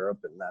for Europe,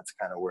 and that's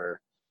kind of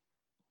where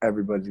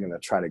everybody's going to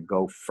try to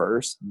go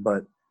first.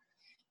 But,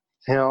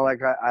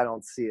 I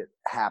don't see it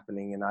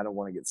happening, and I don't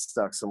want to get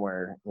stuck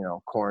somewhere,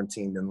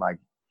 quarantined in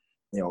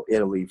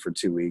Italy for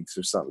 2 weeks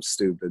or something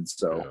stupid.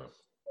 So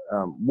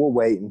we'll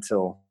wait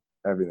until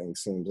everything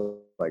seems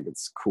like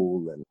it's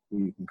cool, and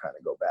you can kind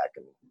of go back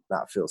and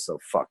not feel so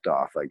fucked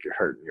off like you're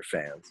hurting your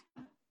fans.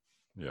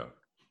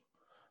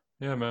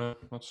 Yeah, man,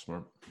 that's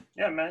smart.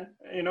 Yeah, man,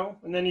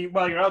 and then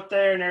while you're out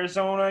there in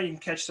Arizona, you can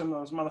catch some of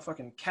those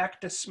motherfucking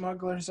cactus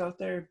smugglers out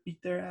there,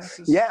 beat their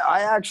asses. Yeah,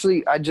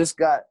 I just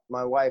got,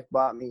 my wife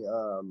bought me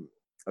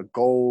a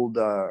gold,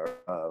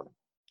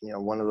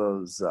 one of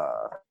those,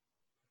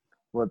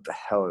 what the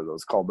hell are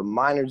those called? The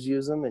miners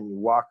use them, and you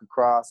walk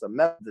across a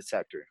metal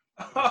detector.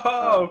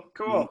 Oh,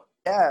 cool.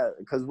 Yeah,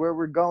 because where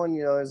we're going,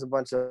 there's a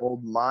bunch of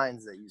old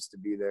mines that used to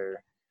be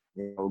there,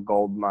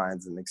 gold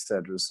mines and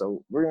etc.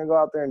 So we're gonna go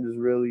out there and just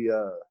really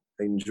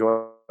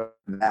enjoy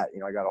that.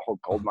 I got a whole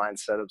gold mine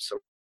set up, so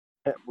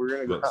we're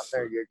gonna go out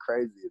there and get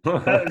crazy.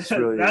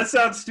 That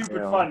sounds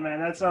stupid fun, man.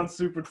 That sounds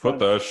super fun. Put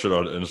that shit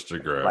on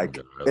Instagram. Like,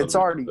 it's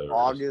already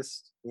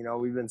August.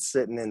 We've been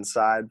sitting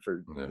inside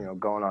for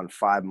going on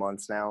 5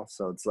 months now.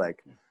 So it's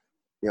like,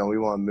 we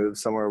want to move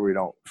somewhere where we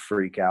don't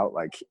freak out.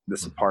 Like,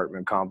 this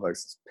apartment complex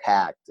is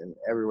packed, and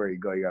everywhere you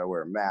go, you got to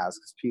wear a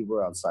mask because people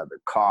are outside, they're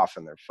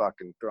coughing, they're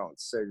fucking throwing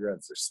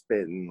cigarettes, they're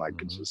spitting. Like,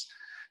 it's just,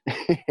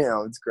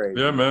 it's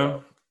crazy. Yeah,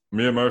 man.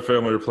 Me and my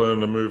family are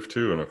planning to move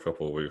too in a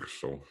couple of weeks.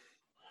 So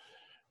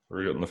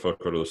we're getting the fuck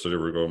out of the city.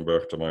 We're going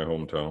back to my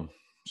hometown,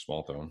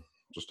 small town,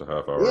 just a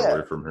half hour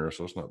away from here.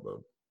 So it's not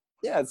bad.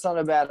 Yeah, it's not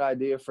a bad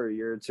idea for a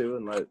year or two,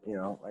 and let,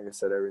 like I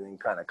said, everything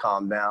kind of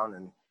calm down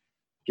and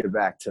get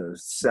back to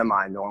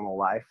semi-normal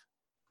life.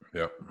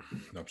 Yeah,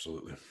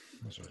 absolutely.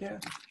 Yeah.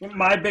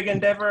 My big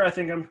endeavor, I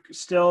think I'm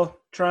still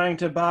trying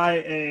to buy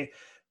a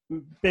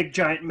big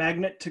giant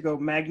magnet to go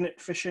magnet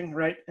fishing,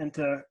 right? And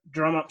to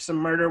drum up some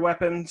murder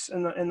weapons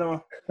in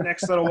the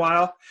next little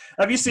while.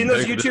 Have you seen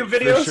those YouTube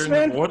videos, fishing?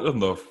 Man? What in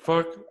the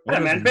fuck? What yeah,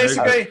 man.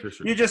 Basically,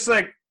 you just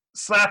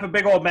slap a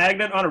big old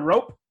magnet on a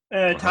rope,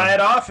 tie it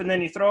off, and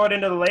then you throw it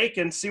into the lake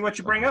and see what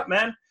you bring up,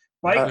 man.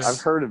 I've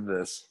heard of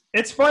this.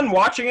 It's fun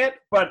watching it,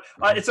 but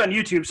it's on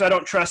YouTube, so I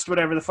don't trust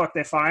whatever the fuck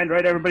they find,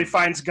 right? Everybody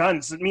finds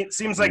guns. It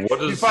seems like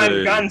you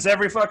find guns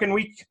every fucking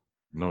week.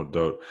 No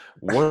doubt.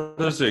 What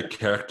is a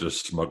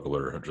cactus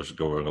smuggler? Just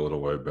going a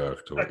little way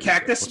back to a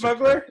cactus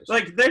smuggler?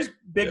 Like, there's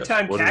big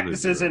time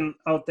cactuses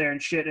out there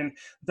and shit, and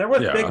they're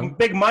worth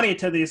big money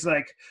to these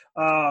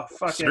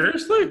fucking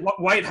seriously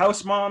White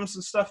House moms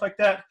and stuff like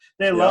that.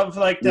 They love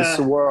the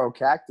saguaro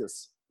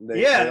cactus.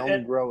 They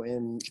only grow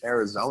in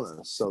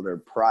Arizona, so they're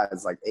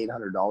prized like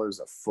 $800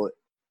 a foot.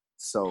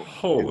 So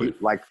Holy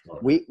like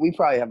fuck. we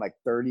probably have like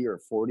 30 or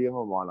 40 of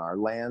them on our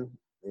land,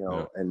 you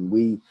know, and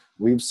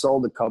we've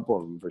sold a couple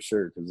of them for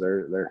sure because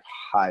they're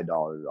high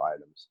dollar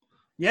items.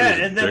 Yeah,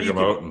 Just and then dig you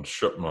them can out and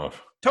ship them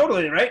off.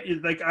 totally right.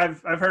 Like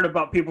I've heard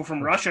about people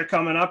from Russia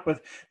coming up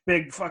with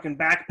big fucking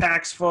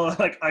backpacks full of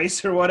like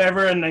ice or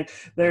whatever, and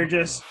they're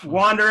just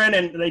wandering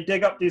and they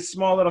dig up these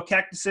small little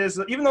cactuses,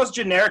 even those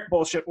generic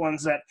bullshit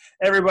ones that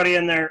everybody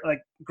in their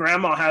like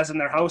grandma has in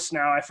their house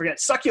now. I forget,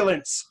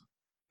 succulents.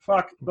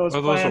 Fuck those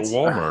Oh, plants.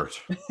 those at Walmart.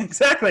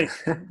 Exactly.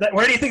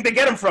 Where do you think they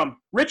get them from?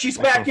 Richie's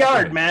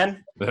backyard,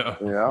 man. Yeah.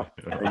 Yeah,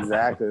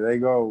 exactly. They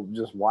go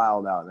just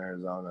wild out in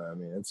Arizona. I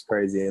mean, it's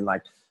crazy. And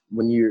like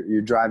when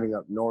you're driving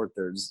up north,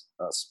 there's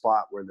a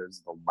spot where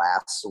there's the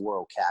last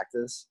sorrel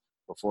cactus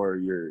before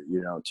you're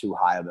too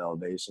high of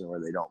elevation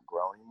where they don't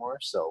grow anymore.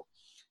 So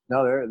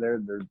no,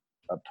 they're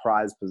a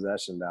prized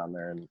possession down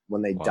there. And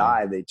when they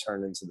die, they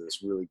turn into this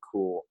really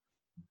cool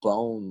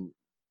bone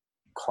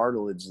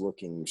cartilage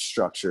looking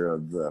structure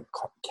of the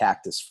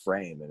cactus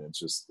frame, and it's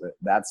just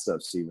that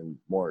stuff's even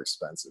more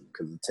expensive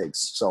because it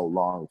takes so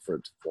long for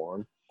it to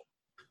form.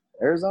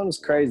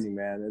 Arizona's crazy,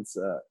 man. It's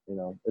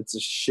it's a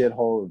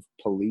shithole of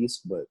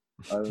police, but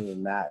other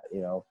than that,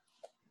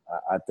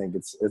 I think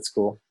it's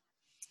cool.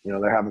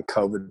 They're having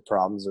COVID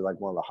problems. They're like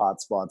one of the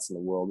hot spots in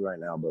the world right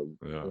now, but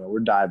we're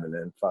diving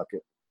in. Fuck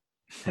it.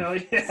 Hell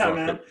yeah,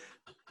 man.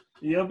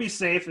 You'll be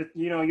safe.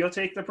 You'll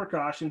take the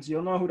precautions.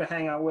 You'll know who to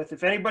hang out with.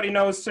 If anybody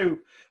knows too,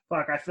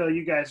 fuck, I feel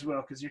you guys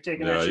will because you're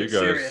taking that shit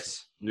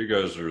serious. You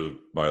guys are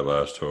my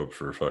last hope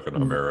for fucking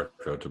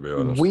America, to be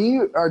honest.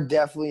 We are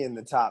definitely in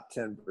the top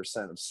 10%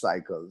 of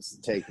psychos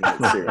taking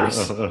it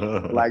serious.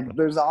 Like,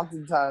 there's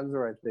oftentimes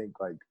where I think,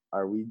 like,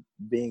 are we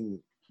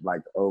being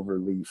like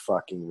overly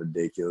fucking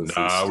ridiculous?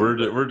 Nah,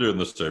 we're doing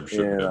the same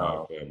shit in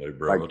my family,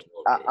 bro. Like,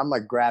 I'm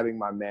like grabbing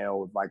my mail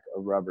with like a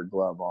rubber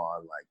glove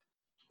on, like.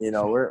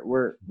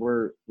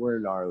 We're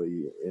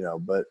gnarly,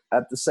 but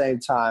at the same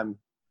time,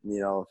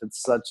 if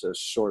it's such a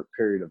short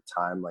period of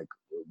time, like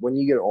when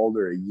you get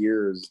older, a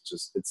year is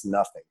it's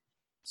nothing.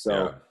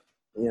 So,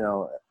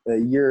 a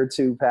year or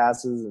two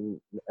passes and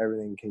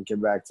everything can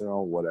get back to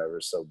normal, whatever.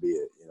 So be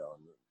it,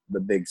 the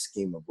big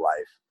scheme of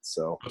life.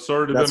 So it's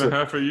already been a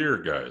half a year,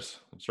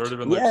 guys. It's already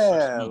been like 6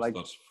 months. like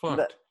that's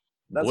fucked.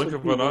 That's Blink what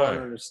of people an eye.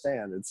 don't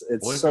understand. It's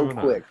Blink so of an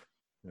quick.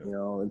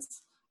 eye.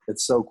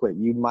 It's so quick.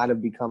 You might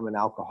have become an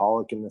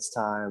alcoholic in this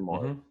time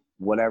or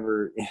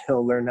whatever,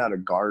 learn how to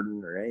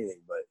garden or anything.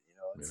 But,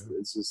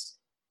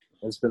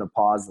 it's been a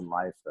pause in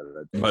life.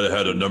 That I might have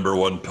had a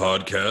 #1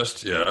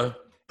 podcast. Yeah,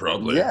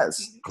 probably.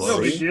 Yes. No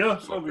big deal.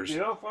 No big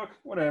deal. Fuck,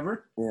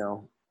 whatever.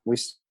 We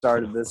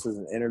started this as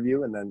an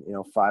interview, and then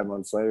 5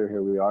 months later,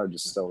 here we are,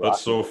 just still.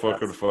 That's so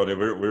fucking funny.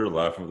 We were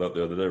laughing about that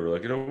the other day. We're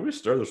like, we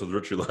started this with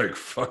Richie like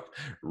fuck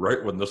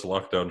right when this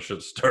lockdown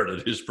shit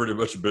started. He's pretty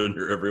much been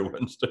here every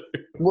Wednesday.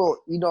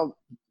 Well,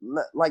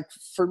 like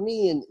for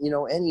me and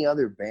any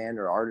other band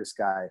or artist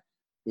guy,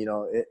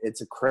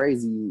 it's a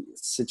crazy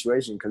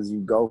situation because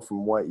you go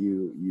from what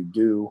you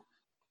do,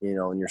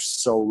 and you're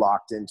so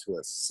locked into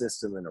a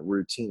system and a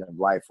routine of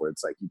life where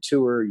it's like you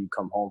tour, you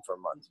come home for a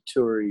month, you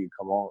tour, you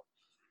come home.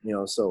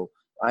 So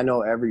I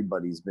know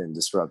everybody's been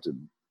disrupted,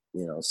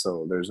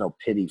 so there's no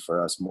pity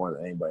for us more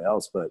than anybody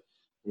else. But,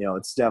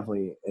 it's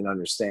definitely an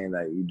understanding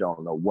that you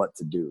don't know what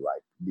to do.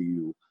 Like, do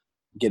you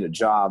get a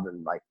job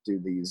and like do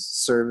these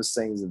service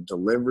things of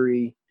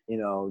delivery,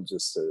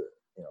 just to,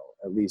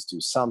 at least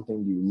do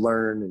something? Do you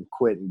learn and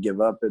quit and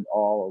give up it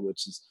all,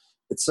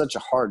 it's such a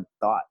hard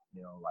thought,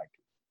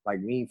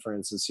 like me, for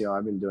instance,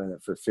 I've been doing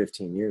it for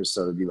 15 years.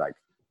 So to be like,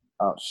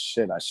 oh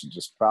shit, I should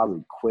just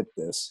probably quit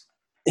this.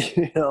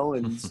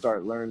 And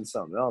start learning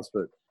something else.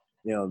 But,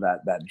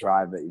 that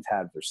drive that you've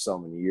had for so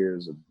many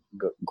years of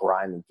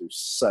grinding through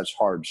such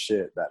hard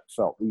shit that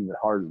felt even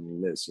harder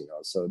than this,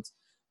 so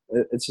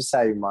it's just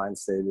how your mind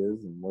state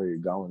is and where you're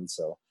going.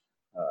 So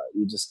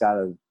you just got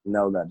to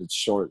know that it's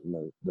short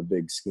in the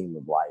big scheme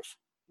of life.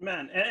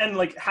 Man, and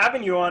like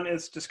having you on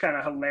is just kind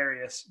of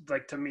hilarious,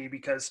 like to me,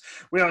 because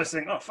we always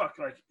think, oh, fuck,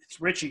 like it's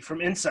Richie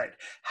from Insight.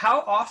 How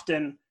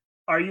often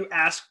are you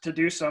asked to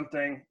do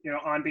something,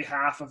 on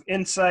behalf of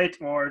Insight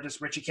or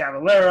just Richie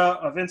Cavalera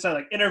of Insight,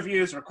 like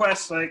interviews,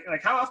 requests, like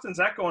how often is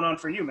that going on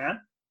for you, man?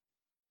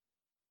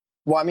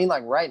 Well, I mean,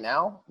 like right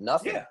now,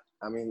 nothing. Yeah.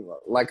 I mean,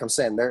 like I'm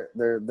saying, they're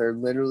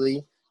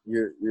literally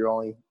you're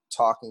only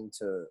talking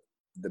to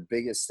the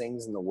biggest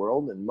things in the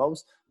world, and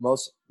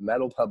most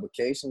metal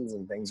publications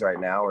and things right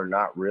now are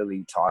not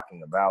really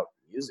talking about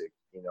music.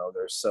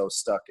 They're so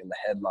stuck in the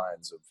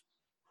headlines of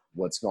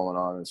what's going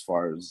on as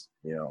far as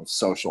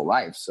social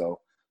life. So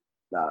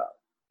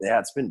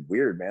it's been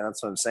weird, man.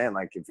 That's what I'm saying.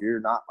 Like, if you're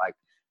not like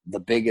the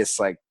biggest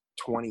like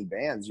 20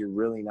 bands, you're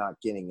really not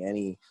getting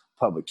any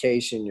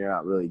publication. You're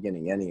not really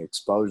getting any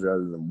exposure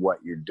other than what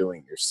you're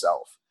doing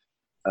yourself.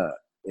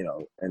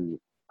 And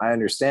I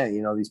understand,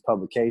 these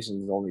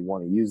publications only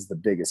want to use the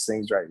biggest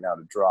things right now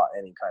to draw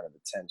any kind of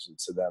attention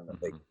to them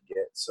that they can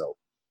get. So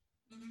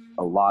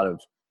a lot of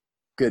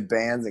good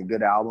bands and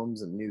good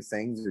albums and new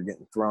things are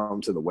getting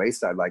thrown to the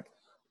wayside. Like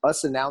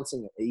us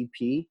announcing an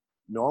EP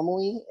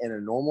normally in a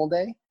normal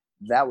day,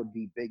 that would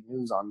be big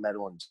news on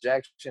Metal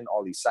Injection,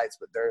 all these sites,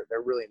 but they're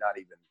really not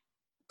even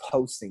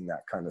posting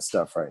that kind of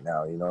stuff right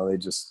now. You know,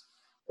 it's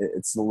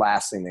the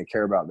last thing they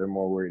care about. They're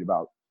more worried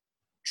about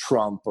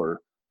Trump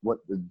or what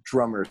the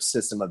drummer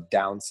System of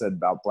Down said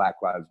about Black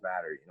Lives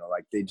Matter. You know,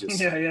 like they just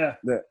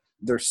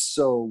they're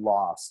so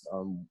lost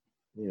on,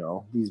 you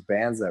know, these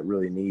bands that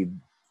really need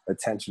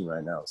attention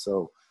right now.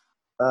 So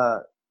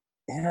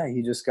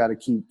you just got to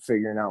keep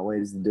figuring out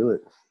ways to do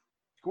it.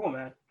 Cool,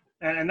 man.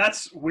 And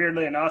that's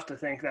weirdly enough to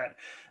think that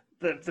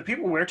the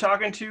people we're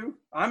talking to,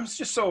 I'm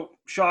just so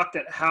shocked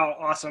at how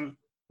awesome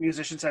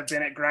musicians have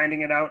been at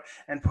grinding it out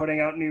and putting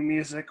out new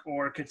music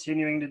or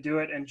continuing to do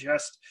it and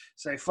just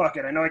say, fuck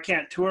it. I know I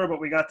can't tour,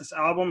 but we got this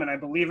album and I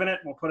believe in it.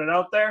 We'll put it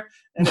out there.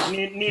 And if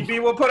need be,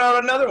 we'll put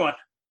out another one.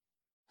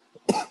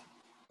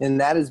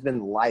 And that has been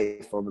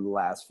life over the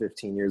last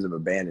 15 years of a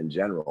band in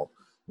general.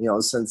 You know,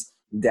 since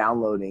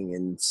downloading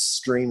and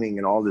streaming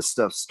and all this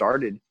stuff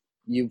started,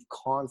 you've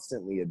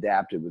constantly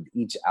adapted with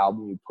each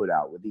album you put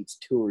out, with each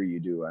tour you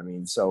do. I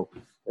mean, so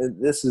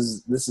this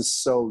is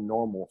so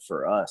normal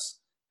for us,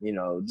 you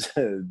know,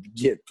 to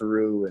get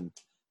through and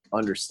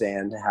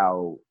understand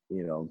how,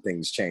 you know,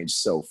 things change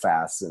so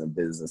fast in a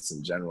business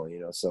in general, you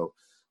know. So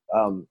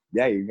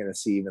you're going to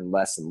see even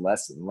less and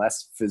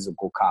less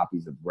physical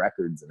copies of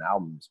records and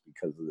albums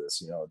because of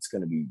this. You know, it's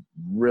going to be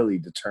really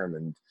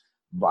determined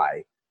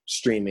by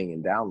streaming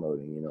and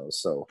downloading, you know.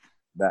 So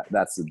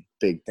that's a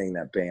big thing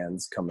that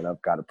bands coming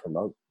up got to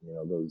promote, you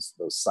know, those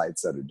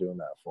sites that are doing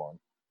that for them.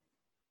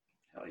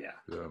 Hell yeah.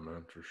 Yeah,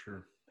 man, for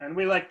sure. And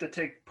we like to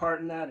take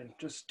part in that and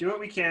just do what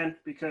we can,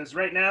 because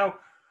right now,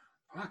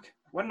 fuck,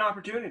 what an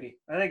opportunity.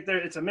 I think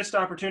it's a missed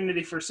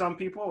opportunity for some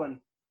people, and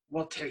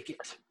we'll take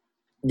it.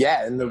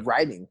 Yeah, and the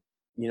writing,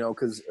 you know,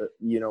 because,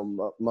 you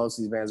know, most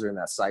of these bands are in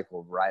that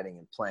cycle of writing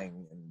and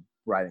playing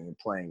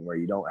where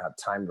you don't have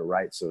time to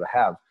write. So to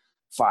have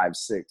 5,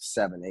 6,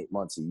 7, 8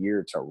 months a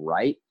year to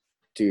write,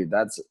 dude,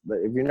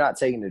 if you're not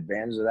taking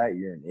advantage of that,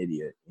 you're an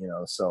idiot, you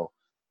know. So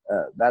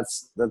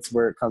that's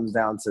where it comes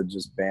down to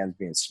just bands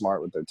being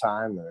smart with their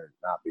time or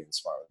not being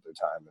smart with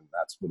their time, and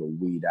that's what'll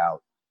weed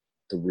out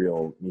the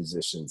real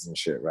musicians and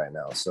shit right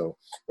now. So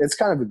it's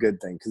kind of a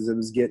good thing, because it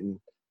was getting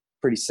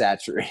pretty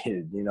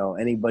saturated, you know.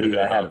 Anybody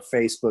that had a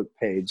Facebook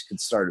page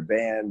could start a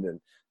band and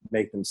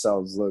make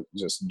themselves look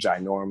just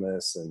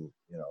ginormous, and,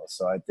 you know,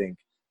 so I think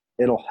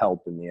it'll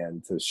help in the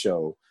end to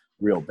show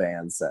real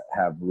bands that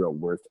have real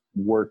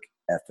work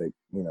ethic,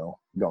 you know,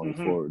 going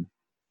forward.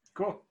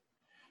 Cool.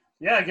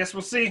 Yeah, I guess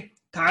we'll see.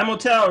 Time will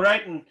tell,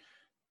 right? And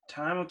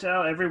time will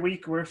tell. Every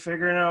week we're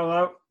figuring it all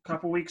out.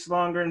 Couple weeks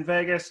longer in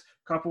Vegas,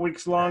 couple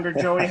weeks longer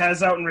Joey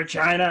has out in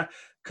Regina,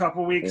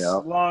 couple weeks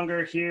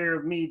longer here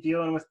of me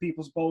dealing with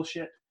people's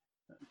bullshit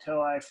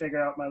until I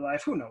figure out my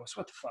life. Who knows?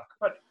 What the fuck?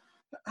 But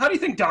how do you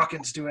think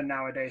Dokken's doing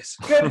nowadays?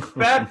 Good?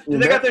 Bad? Do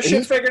they got their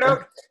shit figured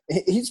out?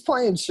 He's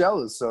playing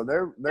shows, so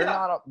they're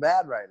not up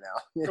bad right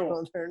now. You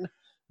know,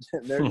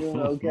 they're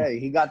doing okay.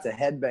 He got to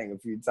headbang a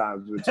few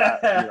times, which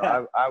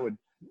I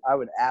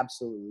would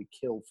absolutely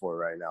kill for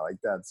right now. Like,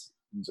 that's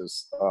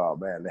just, oh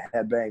man, the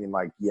headbang and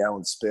like yell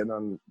and spit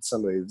on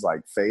somebody's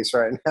like face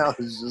right now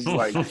is just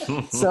like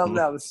something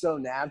that was so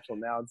natural.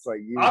 Now it's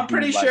like I'm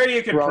pretty sure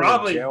you could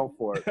probably jail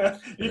for it.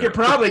 You could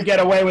probably get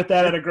away with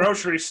that at a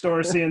grocery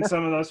store, seeing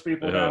some of those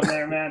people down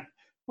there, man.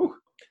 Whew.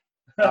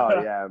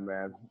 Oh yeah,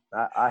 man.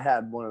 I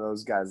had one of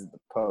those guys at the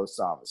post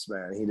office,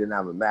 man. He didn't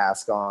have a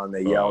mask on.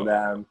 They yelled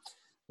at him.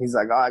 He's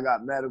like, oh, I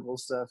got medical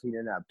stuff. He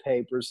didn't have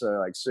papers. So they're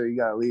like, sir, you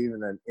got to leave.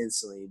 And then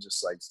instantly he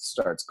just like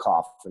starts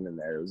coughing in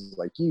there. It was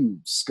like, you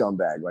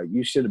scumbag. Like,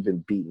 you should have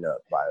been beaten up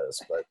by us.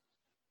 But,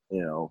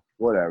 you know,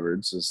 whatever.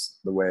 It's just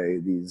the way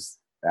these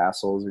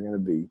assholes are going to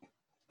be.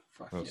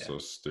 That's so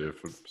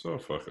stupid. So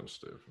fucking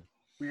stupid.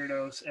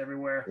 Weirdos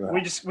everywhere. Yeah.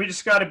 We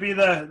just got to be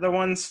the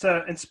ones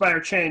to inspire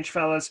change,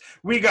 fellas.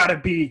 We got to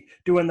be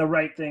doing the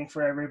right thing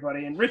for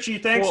everybody. And Richie,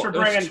 thanks for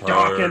bringing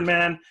Dokken,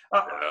 man.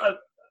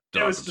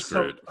 It was just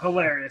so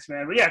hilarious,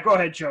 man. But yeah, go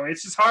ahead, Joey.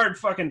 It's just hard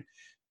fucking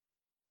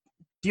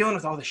dealing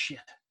with all this shit.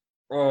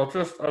 Well,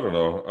 I don't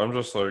know. I'm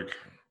just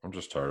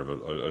tired of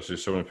it. I see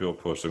so many people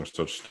posting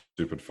such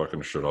stupid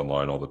fucking shit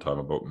online all the time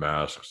about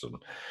masks and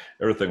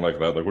everything like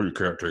that. Like, well, you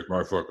can't take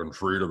my fucking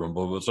freedom and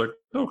blah, blah. It's like,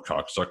 no,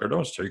 cocksucker, no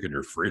one's taking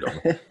your freedom.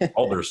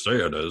 All they're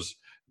saying is,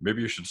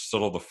 maybe you should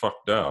settle the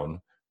fuck down.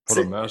 Put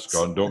a mask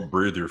on, don't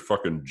breathe your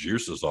fucking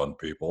juices on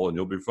people, and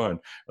you'll be fine.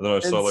 And then I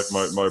saw like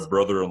my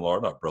brother-in-law,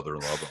 not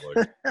brother-in-law,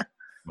 but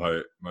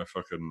like my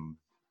fucking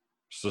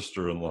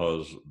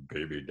sister-in-law's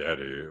baby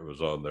daddy was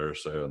on there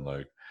saying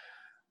like,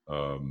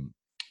 I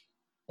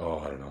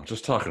don't know,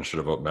 just talking shit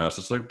about masks.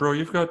 It's like, bro,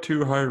 you've got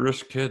 2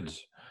 high-risk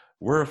kids.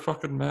 Wear a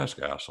fucking mask,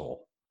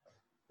 asshole.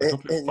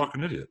 Don't be a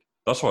fucking idiot.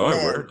 That's why I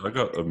wear it. I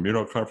got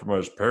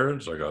immunocompromised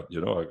parents. I got,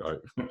 I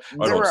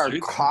there are see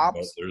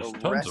cops them,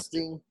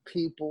 arresting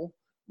people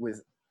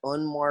with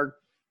unmarked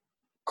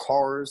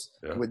cars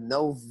with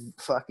no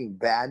fucking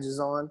badges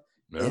on.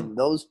 Yeah. And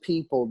those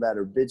people that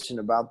are bitching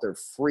about their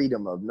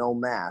freedom of no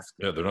mask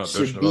they're not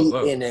should bitching be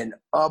about that. in an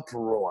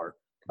uproar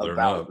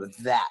about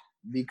that.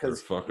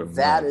 because fucking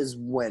that mad. is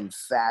when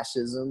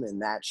fascism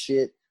and that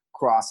shit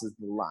crosses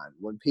the line.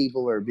 When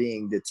people are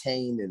being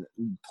detained and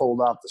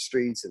pulled off the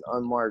streets and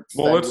unmarked.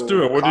 Well, let's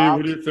do it. What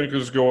cops. do you think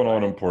is going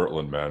on in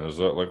Portland, man? Is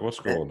that like what's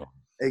going on?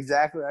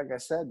 Exactly, like I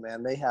said,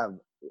 man, they have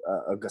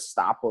a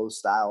Gestapo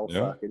style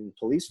fucking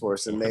police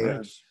force, and they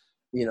have,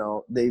 you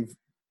know, they've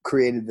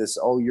created this.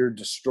 Oh, you're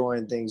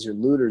destroying things, you're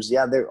looters.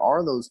 Yeah, there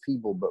are those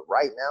people, but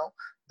right now,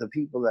 the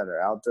people that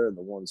are out there are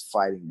the ones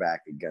fighting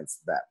back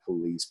against that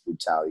police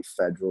brutality,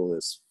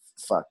 federalist,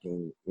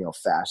 fucking, you know,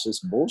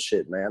 fascist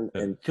bullshit, man.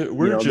 And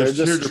we're they're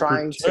just here to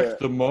trying protect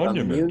the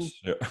monuments.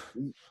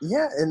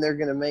 Yeah, and they're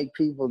gonna make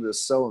people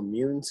just so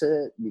immune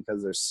to it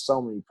because there's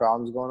so many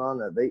problems going on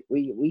that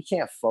we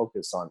can't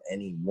focus on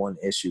any one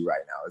issue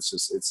right now.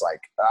 It's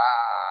like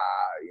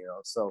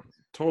so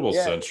Total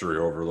sensory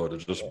overload.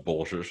 It's just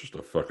bullshit. It's just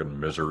a fucking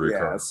misery.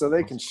 Yeah, so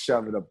they can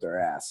shove it up their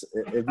ass.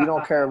 If you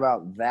don't care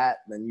about that,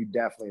 then you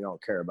definitely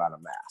don't care about a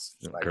mask.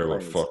 You don't care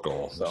about fuck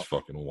all. So, those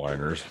fucking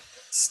whiners.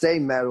 Stay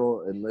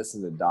metal and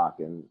listen to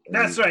Dokken.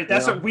 That's right.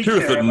 That's what we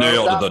Tooth care and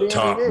nail about. to the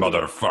top,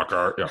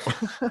 motherfucker.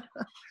 Yeah.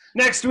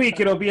 Next week,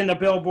 it'll be in the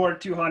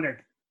Billboard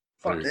 200.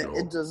 Fuck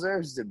it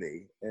deserves to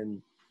be.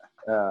 And,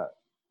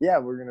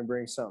 we're going to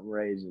bring something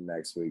raging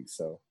next week,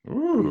 so be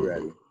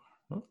ready.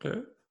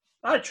 Okay.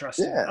 I trust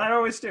you. I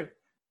always do.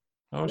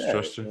 I always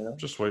trust you.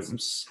 Just wait.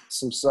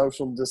 Some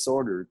social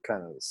disorder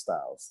kind of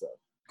style stuff.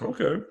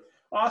 Okay.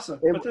 Awesome.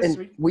 And, this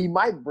week, we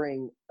might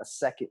bring a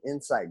second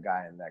insight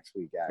guy in next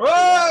week. Actually.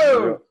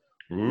 Whoa!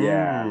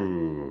 Yeah.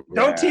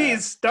 Don't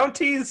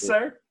tease,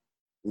 sir.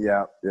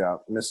 Yeah.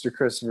 Mr.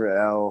 Christopher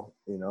L.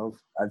 You know,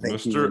 I think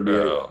he's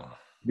gonna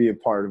be a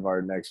part of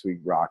our next week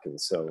rocking.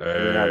 So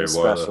we're gonna have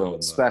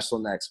a special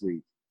next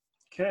week.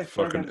 Okay.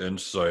 Fucking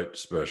insight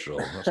special.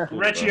 Cool.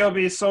 Richie will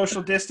be social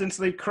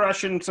distantly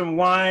crushing some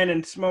wine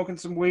and smoking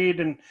some weed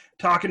and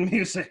talking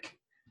music.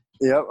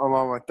 Yep, I'm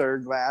on my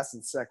third glass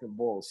and second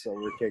bowl, so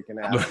we're kicking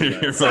out.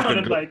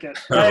 Sounded like it.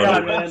 Right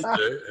on, man.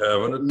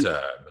 Having a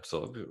time. It's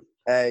all good.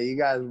 Hey, you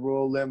guys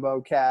rule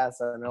Limbo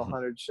Cast. I know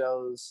 100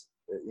 shows.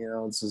 You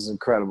know, this is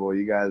incredible.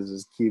 You guys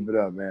just keep it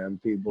up, man.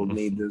 People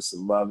need this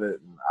and love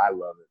it, and I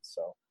love it.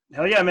 So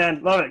hell yeah,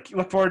 man. Love it.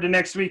 Look forward to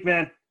next week,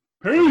 man.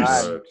 Peace.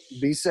 Right.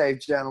 Be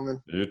safe,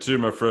 gentlemen. You too,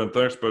 my friend.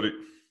 Thanks, buddy.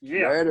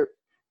 Yeah. Later.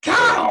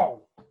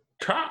 Cow.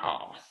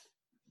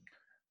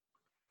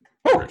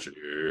 Richie.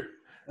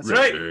 That's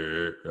right.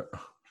 Yeah.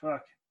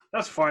 Fuck.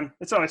 That's fun.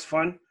 It's always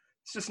fun.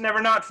 It's just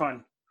never not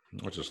fun.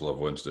 I just love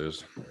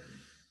Wednesdays.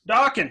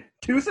 Dokken,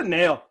 tooth and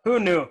nail. Who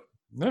knew?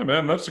 Yeah,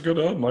 man, that's a good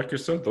album. Like you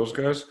said, those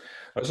guys,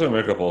 I say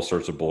make up all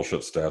sorts of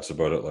bullshit stats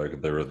about it.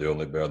 Like they were the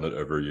only band that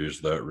ever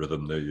used that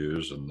rhythm they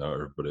use, and now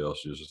everybody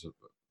else uses it.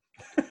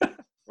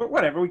 Well,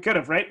 whatever, we could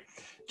have, right?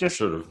 Just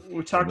should have.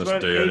 We talked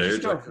about it ages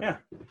ago. Yeah.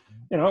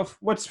 You know,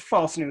 what's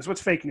false news?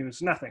 What's fake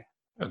news? Nothing.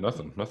 Yeah,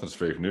 nothing. Nothing's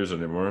fake news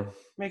anymore.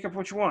 Make up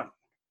what you want.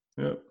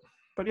 Yeah.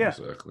 But yeah,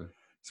 exactly.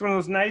 It's one of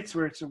those nights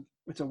where it's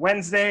a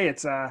Wednesday.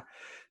 It's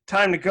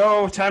time to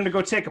go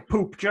take a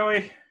poop,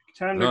 Joey.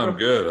 Time to go. I'm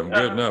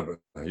good now. But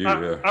you,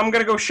 I'm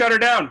gonna go shut her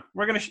down.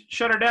 We're gonna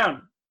shut her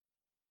down.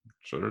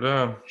 Shut her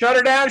down. Shut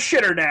her down.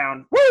 Shit her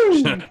down.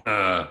 Woo!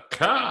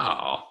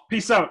 Cow.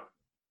 Peace out.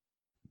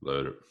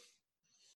 Later.